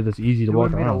 They wouldn't have made this easy to walk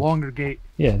around. They would have made a longer gate.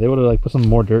 Yeah, they would have like put some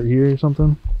more dirt here or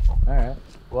something. All right.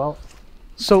 Well,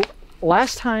 so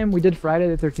last time we did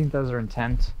Friday the 13th as our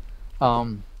intent.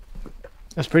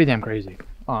 It was pretty damn crazy,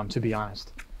 to be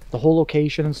honest. The whole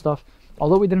location and stuff.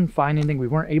 Although we didn't find anything, we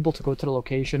weren't able to go to the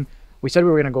location. We said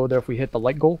we were going to go there if we hit the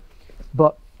light goal.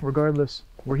 But regardless,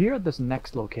 we're here at this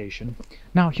next location.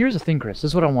 Now, here's the thing, Chris.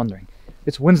 This is what I'm wondering.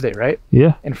 It's Wednesday, right?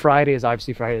 Yeah. And Friday is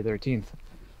obviously Friday the 13th.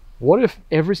 What if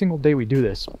every single day we do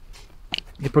this,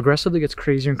 it progressively gets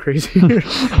crazier and crazier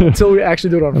until we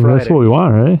actually do it on Friday? That's what we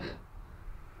want, right?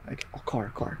 Like, oh,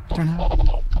 car. Turn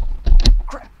out.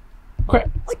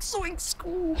 Crap. Like sewing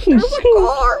school. There's a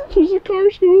car. There's a car,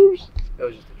 Scoops. That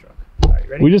was just a truck. All right,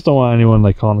 Ready? We just don't want anyone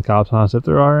like calling the cops on us if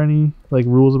there are any like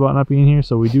rules about not being here.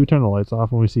 So we do turn the lights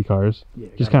off when we see cars. Yeah,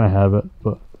 just kind of have it,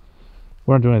 but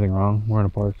we aren't doing anything wrong. We're in a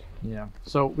park. Yeah.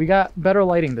 So we got better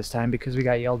lighting this time because we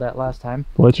got yelled at last time.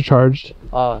 The lights are charged.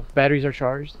 Batteries are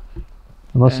charged.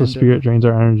 Unless the spirit drains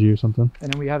our energy or something.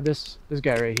 And then we have this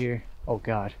guy right here. Oh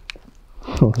God.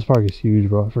 Oh, this park is huge,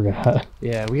 bro. I forgot.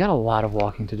 Yeah, we got a lot of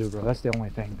walking to do, bro. That's the only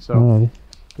thing. So Alrighty.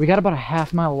 we got about a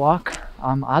half-mile walk.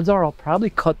 Odds are I'll probably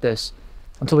cut this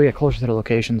until we get closer to the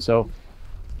location. So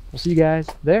we'll see you guys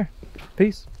there.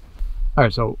 Peace. All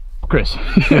right, so Chris.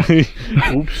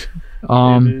 Oops.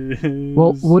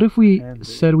 Well, what if we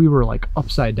said we were like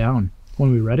upside down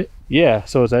when we read it? Yeah,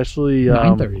 so it's actually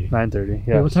 9:30. 9:30.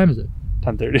 Yeah. Wait, what time is it?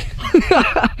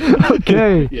 10:30.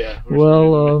 Okay. Yeah.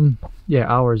 Well, yeah,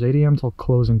 hours, 8 a.m. till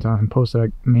closing time. Posted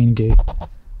at main gate.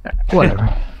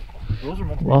 Whatever.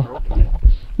 Well,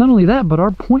 not only that, but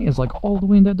our point is like all the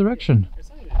way in that direction.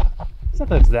 It's not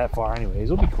that it's that far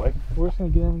anyways. It'll be quick. We're just gonna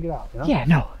get in and get out, you know? Yeah,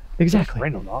 no, exactly.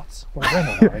 Randonauts. We're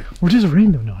randonauting. We're just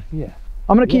randonauting. Yeah.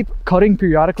 I'm gonna keep cutting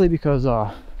periodically because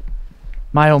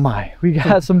my oh my, we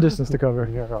got some distance to cover.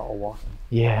 We are all walking.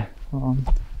 Yeah.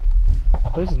 The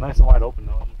place is nice and wide open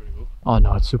though. It's pretty cool. Oh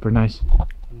no, it's super nice.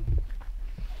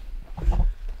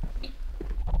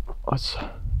 What's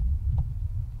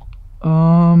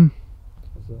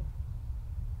What's that?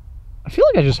 I feel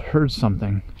like I just heard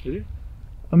something. Did you?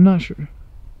 I'm not sure.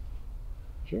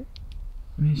 Sure.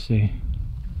 Let me see.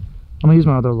 I'm gonna use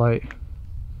my other light.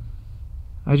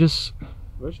 We actually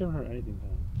haven't heard anything.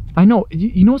 I know.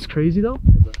 You know what's crazy though?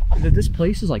 What's that? That this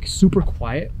place is like super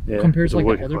quiet compared to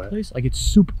like the other place. Like it's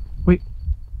super. Wait.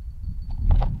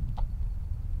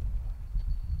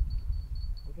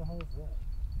 What the hell is that?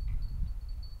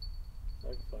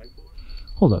 Like a flagpole?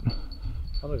 Hold up.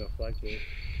 Sounds like a flagpole.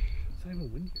 It's not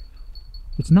even windy.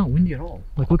 It's not windy at all.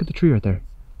 Like look at the tree right there.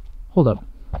 Hold up.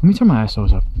 Let me turn my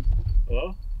ISOs up.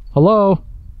 Hello? Hello?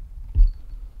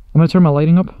 I'm gonna turn my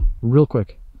lighting up real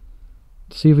quick.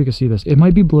 See if we can see this. It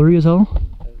might be blurry as hell.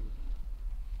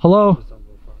 Hello?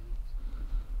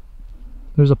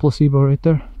 There's a placebo right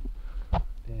there.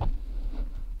 Damn.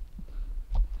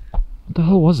 What the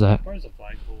hell was that? Where's a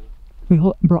flagpole? Wait,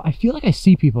 hold, bro, I feel like I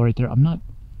see people right there. I'm not.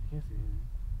 Can't see anything.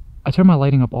 I turned my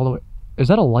lighting up all the way. Is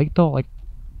that a light though? Like,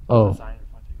 oh,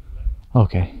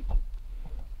 okay.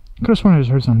 Could have sworn I just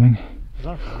heard something. Is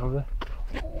that a over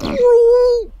there?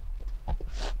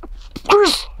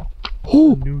 Chris!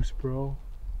 Oh, Noose, bro.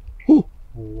 oh,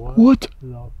 what?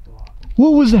 The fuck? What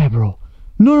was that, bro?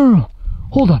 No, no, no.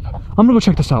 Hold up. I'm gonna go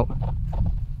check this out.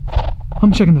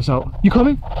 I'm checking this out. You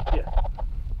coming? Yeah.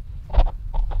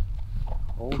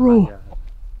 Oh Bro. my God.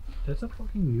 That's a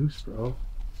fucking noose, bro.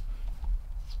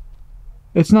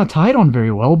 It's not tied on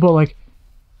very well, but like,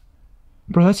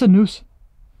 bro, that's a noose.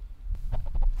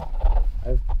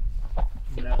 I've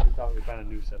never thought we'd find a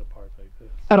noose at a park like this.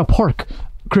 At a park.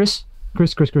 Chris.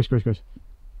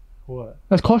 What?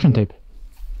 That's caution tape.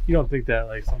 You don't think that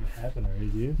like something happened already,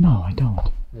 do you? No, I don't.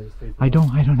 They just taped it I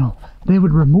up. don't know. They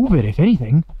would remove it if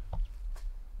anything.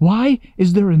 Why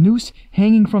is there a noose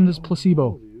hanging from this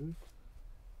placebo? Dude.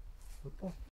 What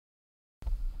the?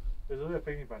 There's a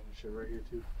picnic bench and shit right here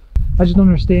too. I just don't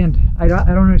understand. I don't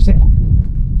understand.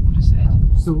 What is that?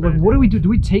 So like, what do we do? Do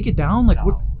we take it down? Like, No,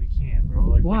 what? we can't, bro.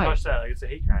 Like, Why? we touch that, like it's a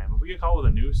hate crime. If we get caught with a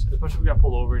noose, especially if we got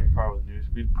pulled over in your car with a noose,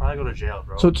 we'd probably go to jail,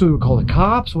 bro. So we call the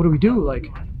cops? What do we do? Like,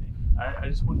 I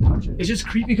just wouldn't touch it. it's just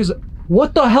creepy because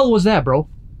what the hell was that, bro?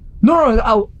 No, What is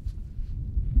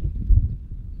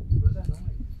that noise?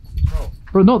 Bro,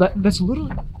 bro, no, that's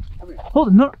literally. Hold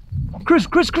on, no, Chris,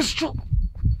 chill.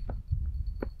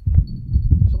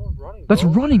 someone's running. That's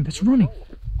bro. running. That's running.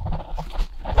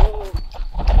 Bro.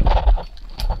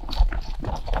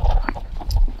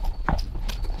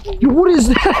 Yo, what is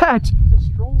that? It's a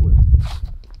stroller.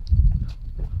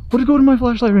 What did go to my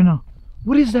flashlight right now?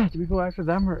 What is that? Do we go after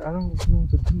them or I don't know what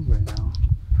to do right now?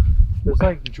 There's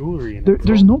like jewelry in it.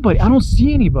 There's nobody. I don't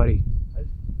see anybody. I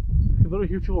can literally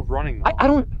hear people running though. I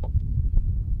don't.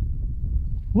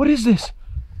 What is this?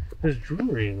 There's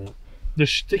jewelry in it.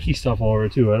 There's sticky stuff all over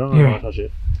it too. I don't know how to touch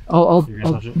it. I'll You're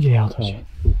gonna touch it? Yeah, I'll touch it.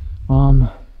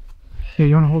 Cool. Here,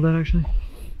 you want to hold that actually?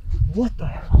 What the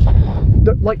hell?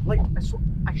 Like, I swear,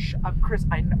 Chris,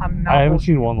 I'm not. I haven't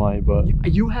seen one light, but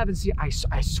You haven't seen. I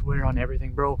swear on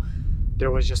everything, bro.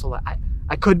 There was just a lot.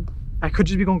 I could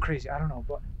just be going crazy. I don't know,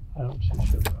 but I don't see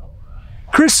shit. Bro.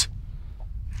 Chris,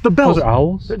 the bells. Those are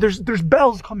owls? There's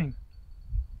bells coming.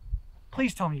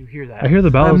 Please tell me you hear that. I hear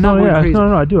the bells. I'm not going crazy.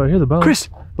 No, I do. I hear the bells. Chris.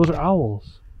 Those are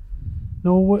owls.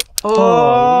 No, what?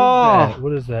 Oh.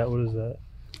 What is that? What is that?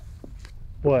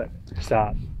 What?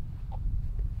 Stop.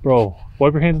 Bro,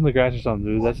 wipe your hands in the grass or something,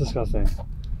 dude. That's disgusting.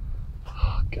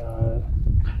 Oh, God.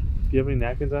 Do you have any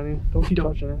napkins on you? Don't keep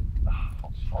touching it.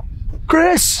 Oh,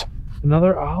 Chris!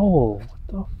 another owl. What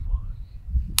the fuck?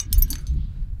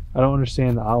 I don't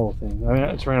understand the owl thing. I mean,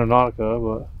 it's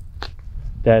Randonautica, but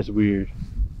that's weird.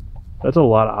 That's a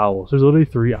lot of owls. There's literally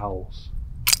 3 owls.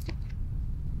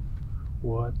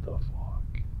 What the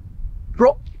fuck?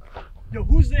 Bro! Yo,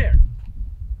 who's there?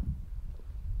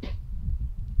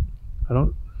 I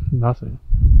don't... Nothing.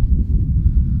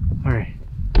 Alright.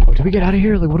 Oh, did we get out of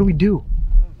here? Like, what do we do?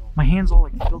 My hand's all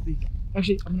like filthy.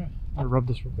 Actually, I'm gonna rub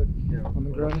this real quick on the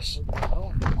grass.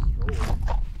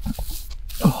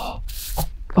 Oh.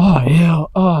 Oh, yeah.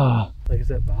 Oh. Like, is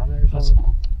that vomit or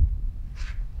something?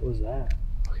 What was that?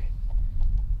 Okay.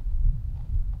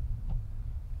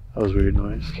 That was a weird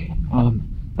noise. Okay.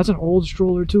 That's an old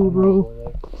stroller too,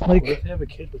 bro. Like, what if they have a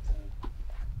kid with them?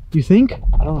 You think?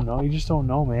 I don't know. You just don't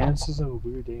know, man. This is a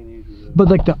weird day and age. But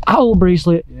like the owl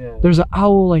bracelet, yeah. There's an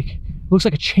owl, like, looks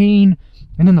like a chain,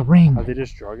 and then the ring. Are they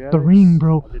just drug addicts? The ring,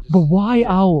 bro. Just, But why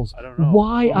owls? I don't know.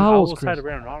 Why owls, Chris? Outside of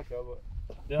Randonautica, but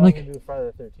they don't Like, even do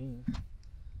Friday the 13th.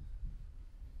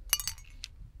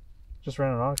 Just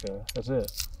Randonautica. That's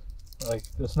it. Like,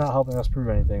 it's not helping us prove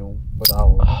anything with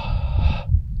owls.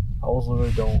 Owls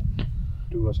literally don't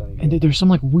do us any good. and there's some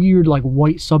like weird like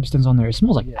white substance on there. It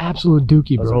smells like absolute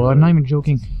dookie, bro. I'm not even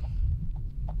joking.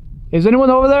 Is anyone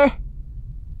over there?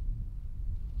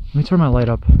 Let me turn my light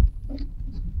up.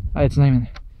 It's not even.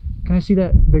 Can I see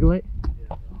that big light?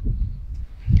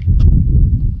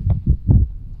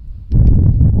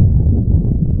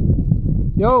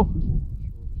 Yo.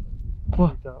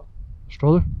 What?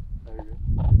 Stroller?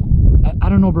 I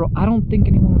don't know, bro. I don't think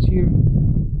anyone was here. I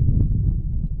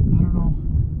don't know.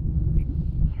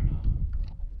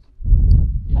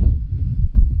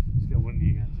 It's getting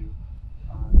windy again, too.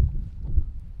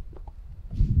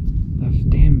 That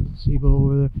damn gazebo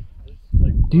over there.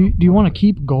 Like, Do you want to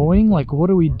keep going? Like, what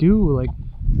do we do? Like,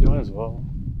 you might as well.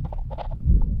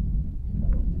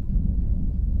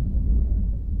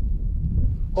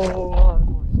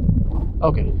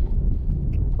 okay.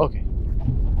 Okay.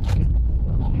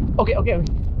 Okay.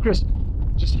 Chris,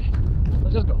 let's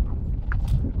just go.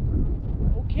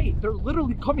 Okay, they're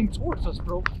literally coming towards us,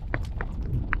 bro.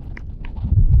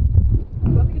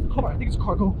 I think it's a car. I think it's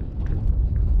cargo.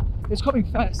 It's coming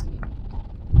fast.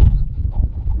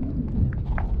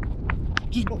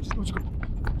 Just go.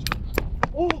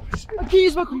 Oh, my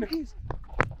keys, my keys.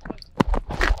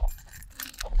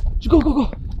 Just go.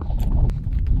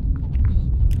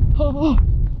 Oh.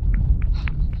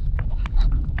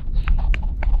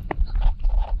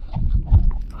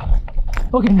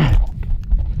 Okay.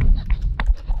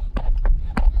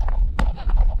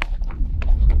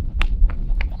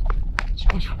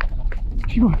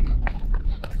 Keep going.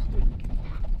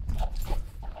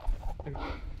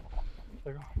 There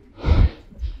you go.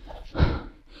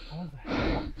 What was that?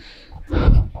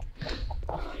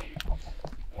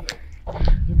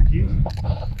 Do you have your keys?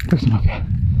 There's enough, yeah.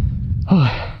 Oh.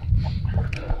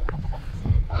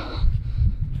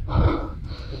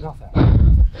 There's nothing.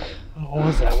 Oh, what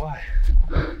was that? Why?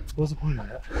 What was the point of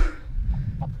that?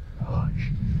 Oh,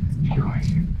 keep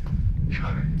going.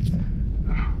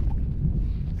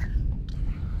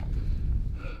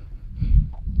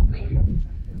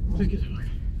 Just get through.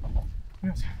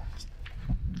 Yes.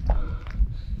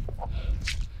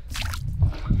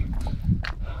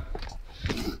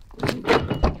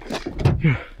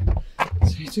 Here.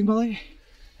 See my light?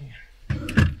 Here.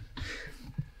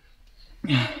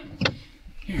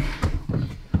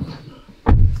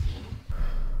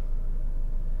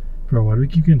 Bro, why do we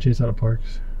keep getting chased out of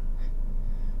parks?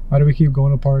 Why do we keep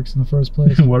going to parks in the first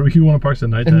place? Why do we keep going to parks at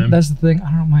nighttime? And that's the thing. I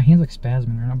don't know. My hand's like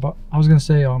spasming right now. But I was gonna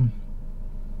say,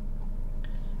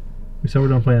 we said we're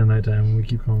done playing at nighttime and we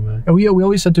keep coming back. we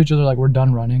always said to each other like we're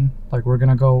done running. Like we're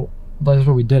gonna go. That's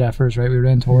what we did at first, right? We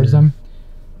ran towards them,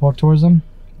 walked towards them.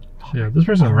 Yeah, this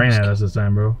person ran at us this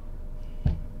time, bro.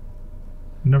 We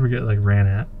never get like ran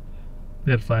at.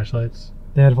 They had flashlights.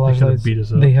 They had flashlights. They beat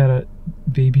us up. They had a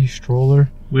baby stroller.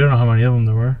 We don't know how many of them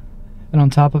there were. And on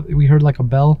top of it, we heard like a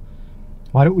bell.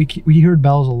 Why did we heard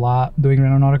bells a lot doing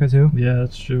Randonautica too? Yeah,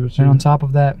 that's true. And on top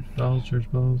of that, bells,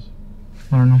 church bells.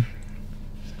 I don't know.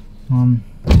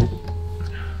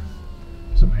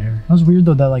 Some hair. That was weird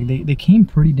though that like they came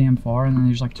pretty damn far and then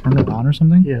they just like turned it on or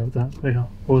something. Yeah, what the hell?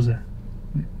 What was that?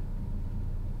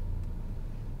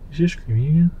 Is she screaming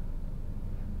again?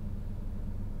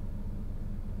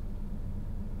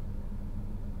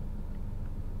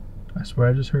 I swear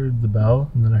I just heard the bell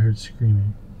and then I heard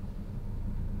screaming.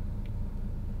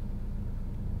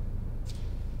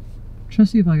 I'm trying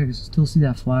to see if I can still see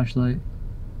that flashlight.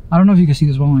 I don't know if you can see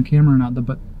this well on camera or not,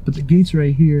 but the gate's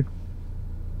right here.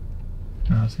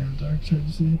 Oh, it's kind of dark, so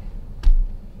to see.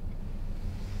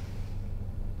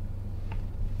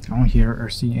 I don't hear or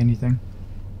see anything.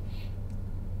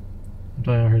 I'm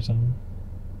telling you, I heard something.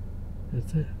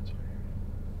 That's it.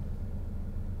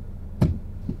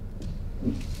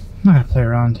 I'm not gonna play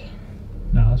around.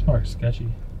 No, this park's sketchy.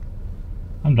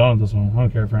 I'm done with this one. I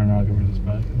don't care if Randonautica brings this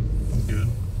back. I'm good.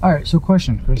 Alright, so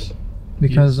question, Chris.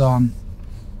 Because, yes.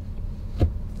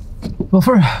 Well,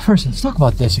 first, let's talk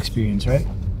about this experience, right?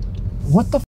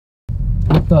 What the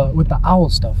with the owl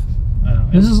stuff?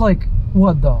 This is like,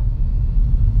 what the?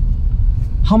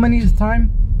 How many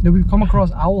time did we come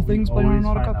across owl things playing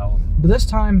Randonautica? But this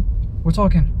time, we're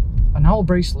talking an owl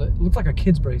bracelet. It looked like a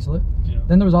kid's bracelet. Yeah.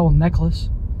 Then there was owl necklace.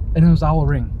 And then there was owl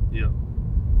ring. Yeah.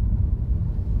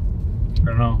 I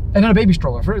don't know. And then a baby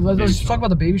stroller. Let's talk about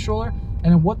the baby stroller.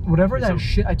 And then whatever that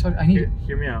shit I took, I need.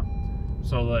 Hear me out.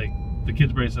 So like the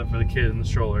kid's bracelet for the kid in the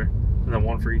stroller, and then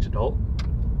one for each adult.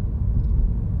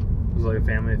 It was like a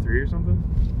family of 3 or something.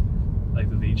 Like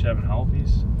did they each have an owl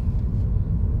piece?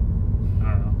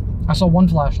 I don't know. I saw one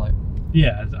flashlight.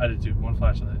 Yeah, I did too. One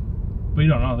flashlight. But you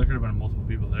don't know. There could have been multiple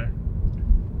people there.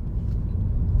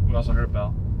 We also heard a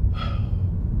bell.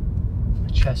 My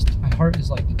chest, my heart is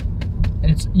like, and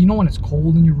it's, you know when it's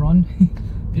cold and you run,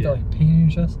 you get like pain in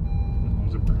your chest.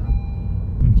 Lungs are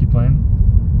burning. Keep playing.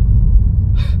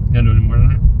 You gonna do any more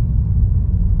tonight?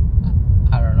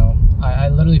 I don't know. I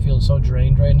literally feel so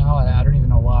drained right now. I don't even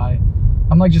know why.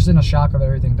 I'm like just in a shock of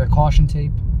everything. The caution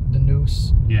tape, the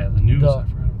noose. Yeah, the noose. I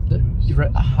forgot about the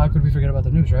noose. How could we forget about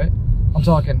the noose, right? I'm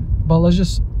talking, but let's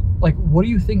just, like, what do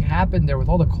you think happened there with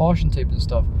all the caution tape and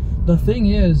stuff? The thing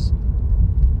is,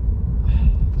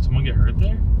 did someone get hurt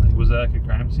there? Like, was that like a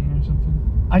crime scene or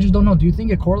something? I just don't know. Do you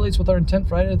think it correlates with our intent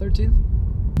Friday the 13th?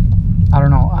 I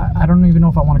don't know. I don't even know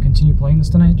if I want to continue playing this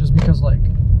tonight, just because, like,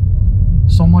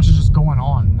 so much is just going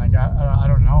on. Like, I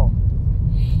don't know.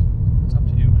 It's up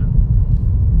to you,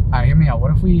 man. Alright, hear me out.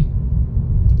 What if we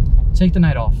take the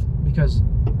night off? Because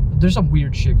there's some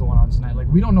weird shit going on tonight. Like,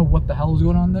 we don't know what the hell was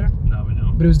going on there. No, we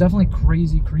don't. But it was definitely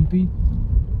crazy, creepy.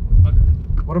 Okay.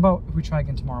 What about if we try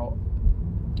again tomorrow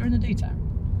during the daytime?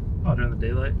 Oh, during the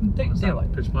daylight?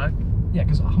 Daylight. Pitch black? Yeah,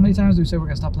 because how many times do we say we're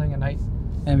going to stop playing at night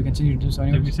and we continue to do so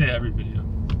anyway? Like we say every video.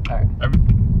 Alright. Every.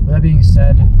 With that being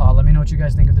said, let me know what you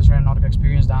guys think of this Randonautica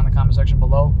experience down in the comment section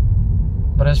below.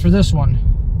 But as for this one,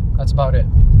 that's about it.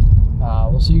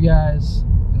 We'll see you guys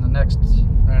in the next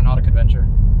Randonautica adventure.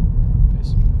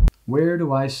 Peace. Where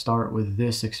do I start with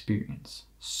this experience?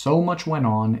 So much went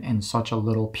on in such a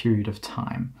little period of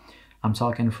time. I'm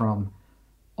talking from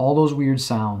all those weird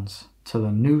sounds to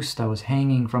the noose that was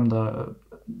hanging from the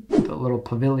little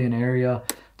pavilion area,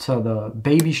 to the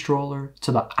baby stroller,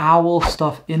 to the owl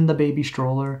stuff in the baby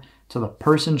stroller, to the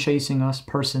person chasing us,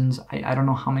 I don't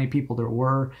know how many people there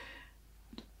were.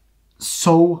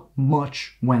 So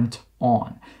much went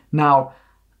on. Now,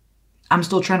 I'm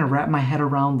still trying to wrap my head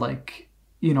around, like,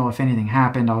 you know, if anything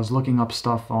happened. I was looking up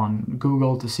stuff on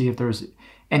Google to see if there's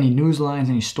any news lines,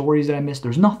 any stories that I missed.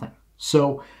 There's nothing.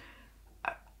 So,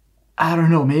 I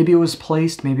don't know. Maybe it was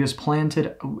placed. Maybe it was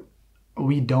planted.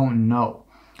 We don't know.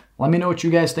 Let me know what you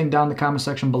guys think down in the comment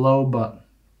section below, but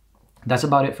that's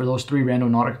about it for those 3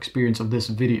 Randonautica experience of this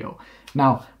video.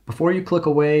 Now, before you click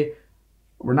away,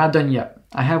 we're not done yet.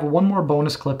 I have one more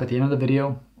bonus clip at the end of the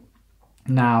video.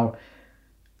 Now,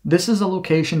 this is a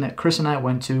location that Chris and I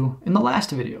went to in the last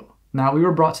video. Now, we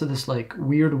were brought to this like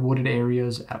weird wooded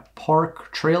areas at a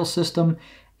park trail system,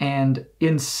 and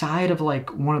inside of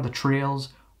like one of the trails,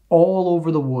 all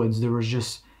over the woods, there was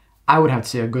just, I would have to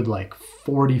say a good like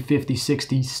 40, 50,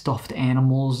 60 stuffed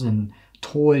animals and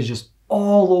toys just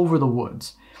all over the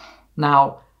woods.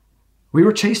 Now, we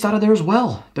were chased out of there as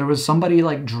well. There was somebody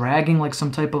like dragging like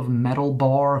some type of metal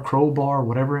bar, crowbar,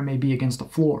 whatever it may be against the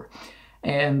floor.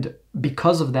 And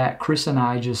because of that, Chris and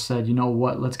I just said, you know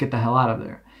what, let's get the hell out of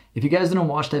there. If you guys didn't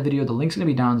watch that video, the link's going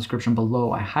to be down in the description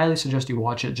below. I highly suggest you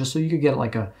watch it just so you could get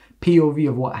like a POV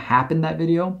of what happened that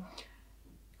video.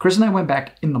 Chris and I went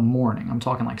back in the morning. I'm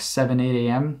talking like 7, 8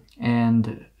 a.m.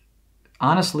 And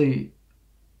honestly,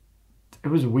 it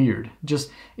was weird.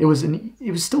 It was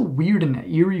still weird and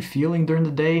eerie feeling during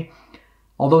the day,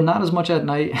 although not as much at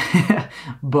night.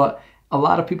 But a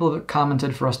lot of people have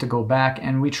commented for us to go back,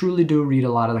 and we truly do read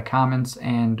a lot of the comments,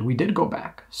 and we did go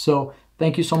back. So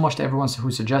thank you so much to everyone who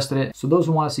suggested it. So those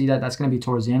who want to see that, that's going to be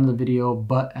towards the end of the video.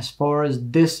 But as far as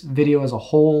this video as a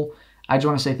whole, I just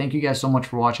want to say thank you guys so much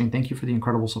for watching. Thank you for the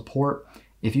incredible support.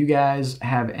 If you guys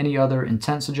have any other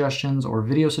intent suggestions or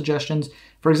video suggestions,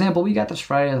 for example, we got this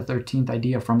Friday the 13th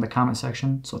idea from the comment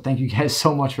section, so thank you guys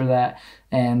so much for that.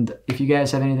 And if you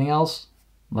guys have anything else,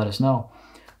 let us know.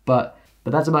 But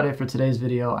that's about it for today's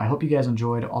video. I hope you guys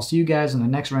enjoyed. I'll see you guys in the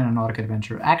next Randonautica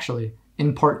adventure, actually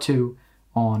in part 2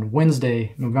 on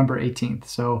Wednesday, November 18th.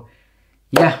 So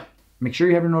yeah, make sure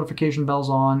you have your notification bells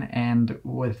on. And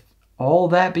with all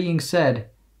that being said,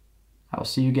 I'll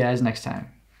see you guys next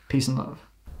time. Peace and love.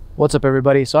 What's up,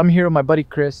 everybody? So I'm here with my buddy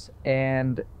Chris,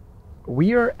 and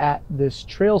we are at this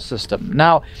trail system.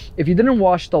 Now, if you didn't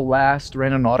watch the last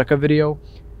Randonautica video,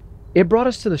 it brought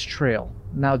us to this trail.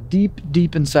 Now,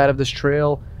 deep inside of this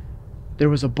trail, there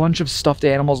was a bunch of stuffed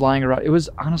animals lying around. It was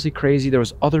honestly crazy. There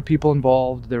was other people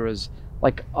involved. There was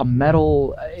like a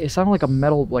metal, it sounded like a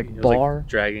metal bar. Like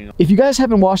dragging. If you guys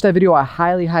haven't watched that video, I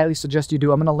highly suggest you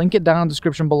do. I'm gonna link it down in the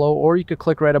description below, or you could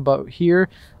click right about here.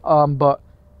 But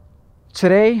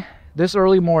today, this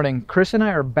early morning, Chris and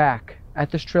I are back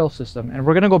at this trail system, and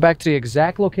we're gonna go back to the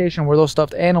exact location where those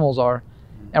stuffed animals are,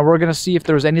 and we're gonna see if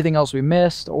there was anything else we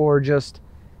missed, or just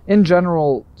in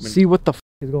general see what the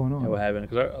is going on. Yeah, what happened?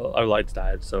 Because our lights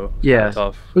died, so yeah, it was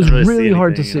tough. It was Couldn't really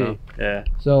hard to anything, you see. know? Yeah.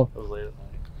 So it was late at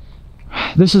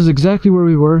night. This is exactly where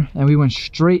we were, and we went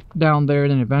straight down there,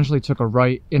 and then eventually took a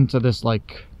right into this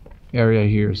like area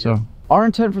here. So our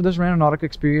intent for this Randonautica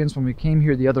experience when we came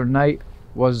here the other night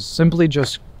was simply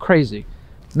just crazy.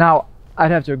 Now,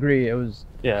 I'd have to agree, it was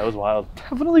wild.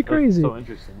 Definitely crazy. So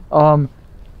interesting.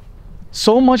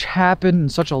 So much happened in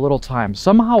such a little time.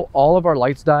 Somehow all of our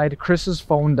lights died. Chris's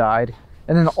phone died,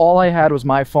 and then all I had was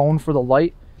my phone for the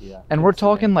light. Yeah. And we're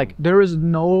talking like there is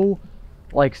no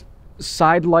like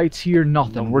side lights here,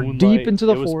 nothing. No we're moonlight. deep into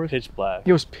the It was forest. pitch black.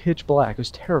 It was pitch black. It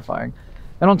was terrifying.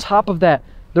 And on top of that,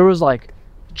 there was like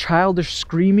childish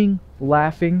screaming,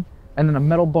 laughing, and then a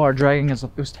metal bar dragging us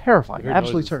up. It was terrifying.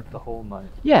 Absolutely terrifying. The whole night.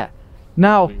 Yeah.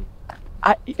 Now,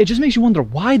 it just makes you wonder,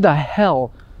 why the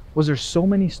hell was there so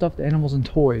many stuffed animals and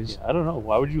toys? Yeah, I don't know.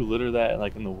 Why would you litter that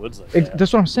like in the woods like that?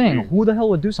 That's what I'm saying. Weird. Who the hell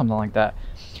would do something like that?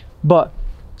 But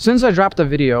since I dropped the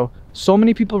video, so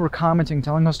many people were commenting,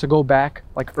 telling us to go back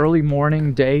like early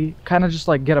morning, day, kind of just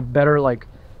like get a better like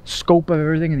scope of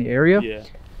everything in the area. Yeah.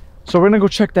 So we're gonna go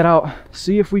check that out,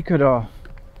 see if we could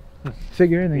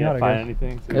figure anything out. Find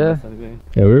anything? See anything?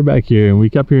 Yeah, we were back here and we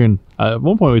kept hearing, at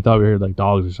one point we thought we heard like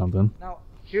dogs or something. Now,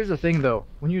 here's the thing though,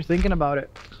 when you're thinking about it,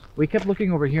 we kept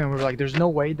looking over here and we were like, there's no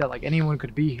way that like anyone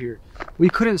could be here. We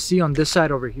couldn't see on this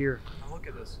side over here. Now look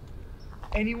at this.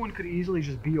 Anyone could easily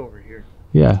just be over here.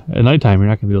 Yeah, at nighttime you're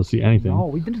not gonna be able to see anything. No,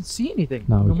 we didn't see anything.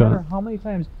 No, we no matter couldn't. how many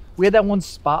times. We had that one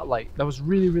spotlight that was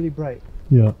really bright.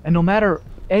 Yeah. And no matter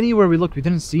anywhere we looked, we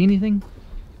didn't see anything.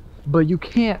 But you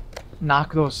can't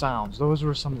knock those sounds. Those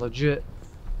were some legit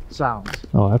sounds.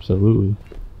 Oh, absolutely.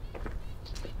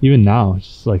 Even now, it's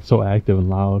just like so active and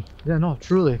loud. Yeah, no,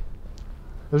 truly. It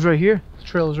was right here. The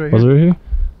trail is right Was it here. right here?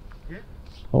 Yeah.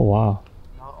 Oh, wow.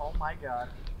 Oh my god.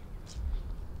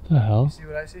 What the hell? You see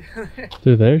what I see?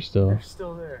 They're there still. They're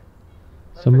still there.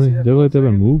 Somebody, they look like they've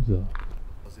been moved though.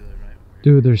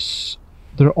 Dude,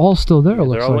 they're all still there, it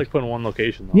looks They're all like. like put in one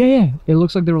location though. Yeah. It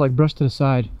looks like they were like brushed to the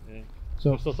side. Yeah. So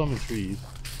There's still some in trees.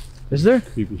 is there?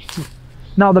 Creepy.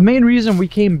 Now, the main reason we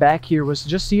came back here was to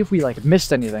just see if we like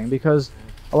missed anything, because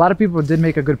a lot of people did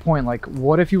make a good point. Like,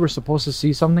 what if you were supposed to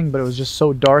see something, but it was just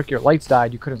so dark, your lights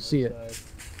died, you couldn't see it?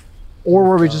 Or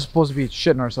were we just supposed to be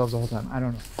shitting ourselves the whole time? I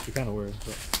don't know. We kind of were.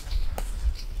 But...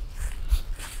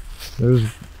 There's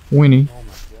Winnie. Oh my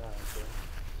god.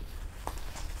 Bro.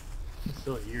 It's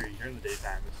still eerie. During the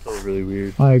daytime, it's still really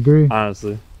weird. I agree.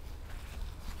 Honestly.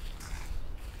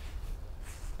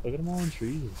 Look at them all in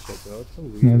trees and shit, bro. It's so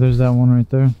weird. Yeah, there's that one right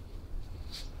there.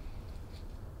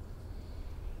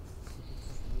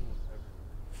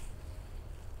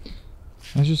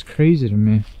 That's just crazy to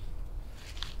me.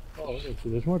 Oh, look,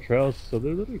 there's more trails. So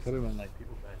there literally could have been like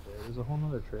people back there. There's a whole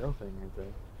nother trail thing right there.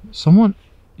 Someone,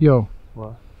 yo.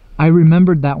 What? I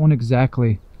remembered that one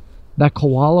exactly. That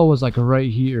koala was like right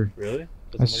here. Really?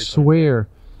 I swear.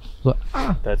 Look,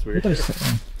 That's weird.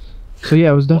 so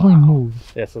yeah, it was definitely moved.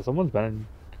 Yeah, so someone's been.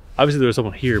 Obviously, there was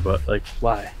someone here, but like,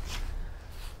 why?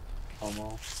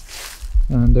 Almost.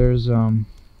 And there's The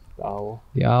owl.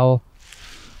 the owl.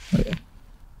 Oh, yeah.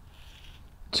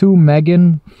 To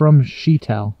Megan from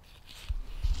Sheetal.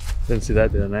 Didn't see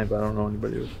that the other night, but I don't know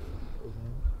anybody with.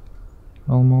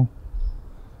 Elmo.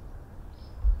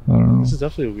 I don't know. This is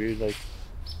definitely weird. Like,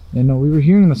 Yeah, no, we were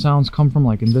hearing the sounds come from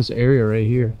like in this area right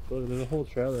here. look, there's a whole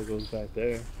trail that goes back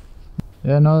there.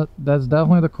 Yeah, no, that's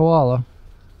definitely the koala.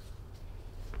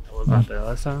 I was not there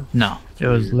last time. No, it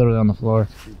was weird. literally on the floor.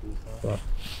 Creepy as hell.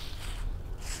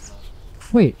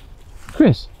 Wait,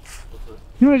 Chris,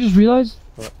 you know what I just realized?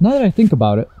 What? Now that I think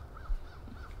about it,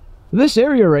 this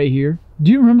area right here,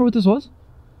 do you remember what this was?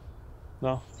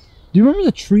 No. Do you remember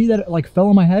the tree that like fell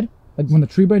on my head? Like when the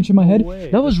tree branch in my head? way.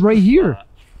 That was right here.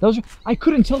 That was. I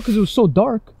couldn't tell because it was so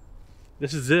dark.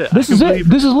 This is it. This is it.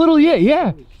 This is literally it.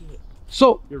 Yeah.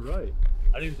 So you're right.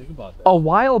 I didn't think about that. A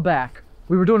while back,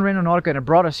 we were doing Randonautica and it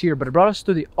brought us here, but it brought us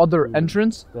to the other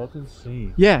entrance. That's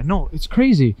insane. Yeah, no, it's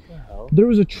crazy. What the hell? There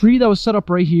was a tree that was set up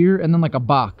right here and then like a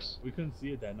box. We couldn't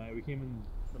see it that night. We came in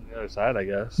from the other side, I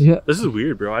guess. Yeah. This is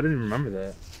weird, bro. I didn't even remember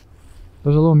that.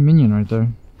 There's a little minion right there.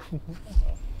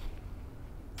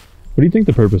 What do you think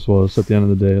the purpose was at the end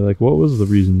of the day? Like, what was the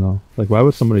reason though? Like, why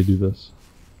would somebody do this?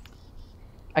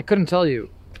 I couldn't tell you.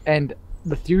 And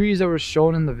the theories that were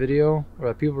shown in the video, or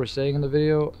that people were saying in the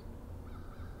video,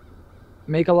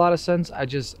 make a lot of sense. I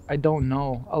don't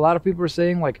know. A lot of people were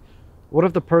saying, like, what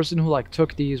if the person who like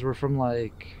took these were from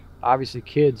like obviously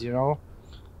kids, you know?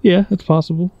 Yeah, it's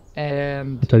possible.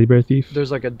 And A teddy bear thief.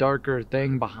 there's like a darker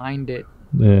thing behind it.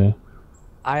 Yeah.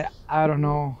 I don't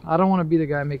know. I don't want to be the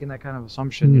guy making that kind of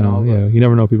assumption, you No, know? yeah. You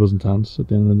never know people's intents at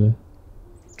the end of the day.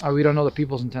 We don't know the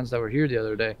people's intents that were here the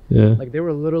other day. Yeah. Like they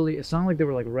were literally, it sounded like they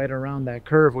were like right around that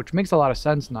curve, which makes a lot of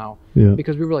sense now. Yeah.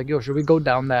 Because we were like, yo, should we go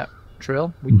down that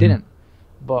trail? We Mhm. didn't.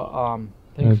 But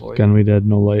thankfully. Again, we had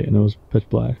no light and it was pitch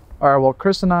black. All right, well,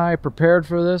 Chris and I prepared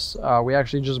for this. We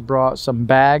actually just brought some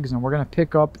bags and we're going to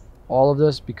pick up all of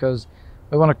this because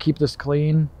we want to keep this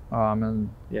clean. And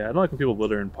Yeah, I don't like when people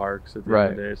litter in parks at the right,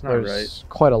 end of the day. It's not there's right.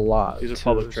 quite a lot. These are too,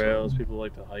 public so- trails. People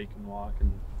like to hike and walk.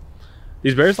 And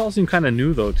these bears all seem kind of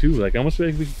new though too. Like I almost feel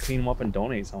like we could clean them up and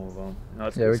donate some of them. You know,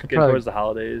 it's, Yeah, we it's could get probably- towards the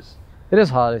holidays. It is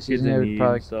holiday Kids season. in Yeah, need we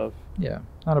probably, and stuff. yeah,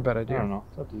 not a bad I idea. don't know.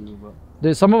 It's up to you,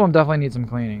 but Some of them definitely need some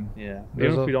cleaning. yeah. There's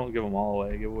Even a- if we don't give them all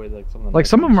away, give away like some of them. Like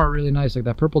some of them are really nice. Like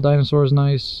that purple dinosaur is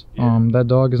nice. Yeah. That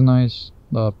dog is nice.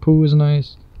 The poo is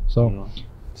nice. So,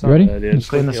 It's you not ready? a bad idea. Let's Just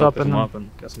clean you this know, up pick and them then- up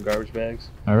and got some garbage bags.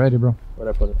 alrighty, bro.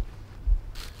 Where'd I put it?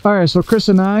 All right, so Chris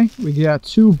and I, we got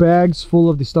 2 bags full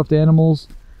of the stuffed animals.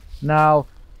 Now,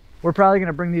 we're probably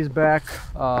gonna bring these back,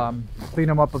 clean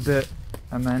them up a bit,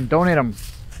 and then donate them.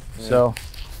 Yeah. So,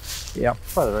 yeah,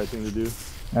 Probably the right thing to do.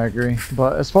 I agree.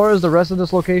 But as far as the rest of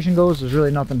this location goes, there's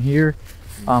really nothing here.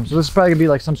 So this is probably gonna be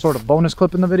like some sort of bonus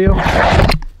clip in the video.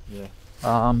 Yeah.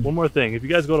 Um, One more thing, if you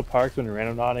guys go to parks when you're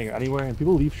randonauting or anywhere and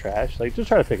people leave trash, like just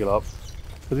try to pick it up.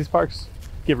 Because these parks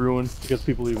get ruined because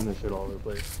people leaving their shit all over the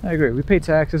place. I agree. We pay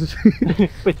taxes.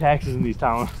 Pay taxes in these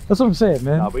towns. That's what I'm saying,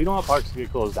 man. No, but you don't want parks to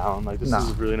get closed down. Like this No. is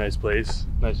a really nice place,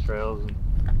 nice trails. And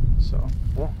So,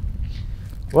 Yeah.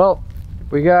 well,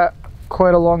 we got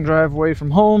quite a long drive away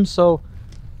from home, so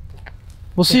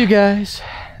we'll see you guys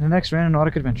in the next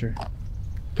Randonautic adventure.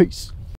 Peace.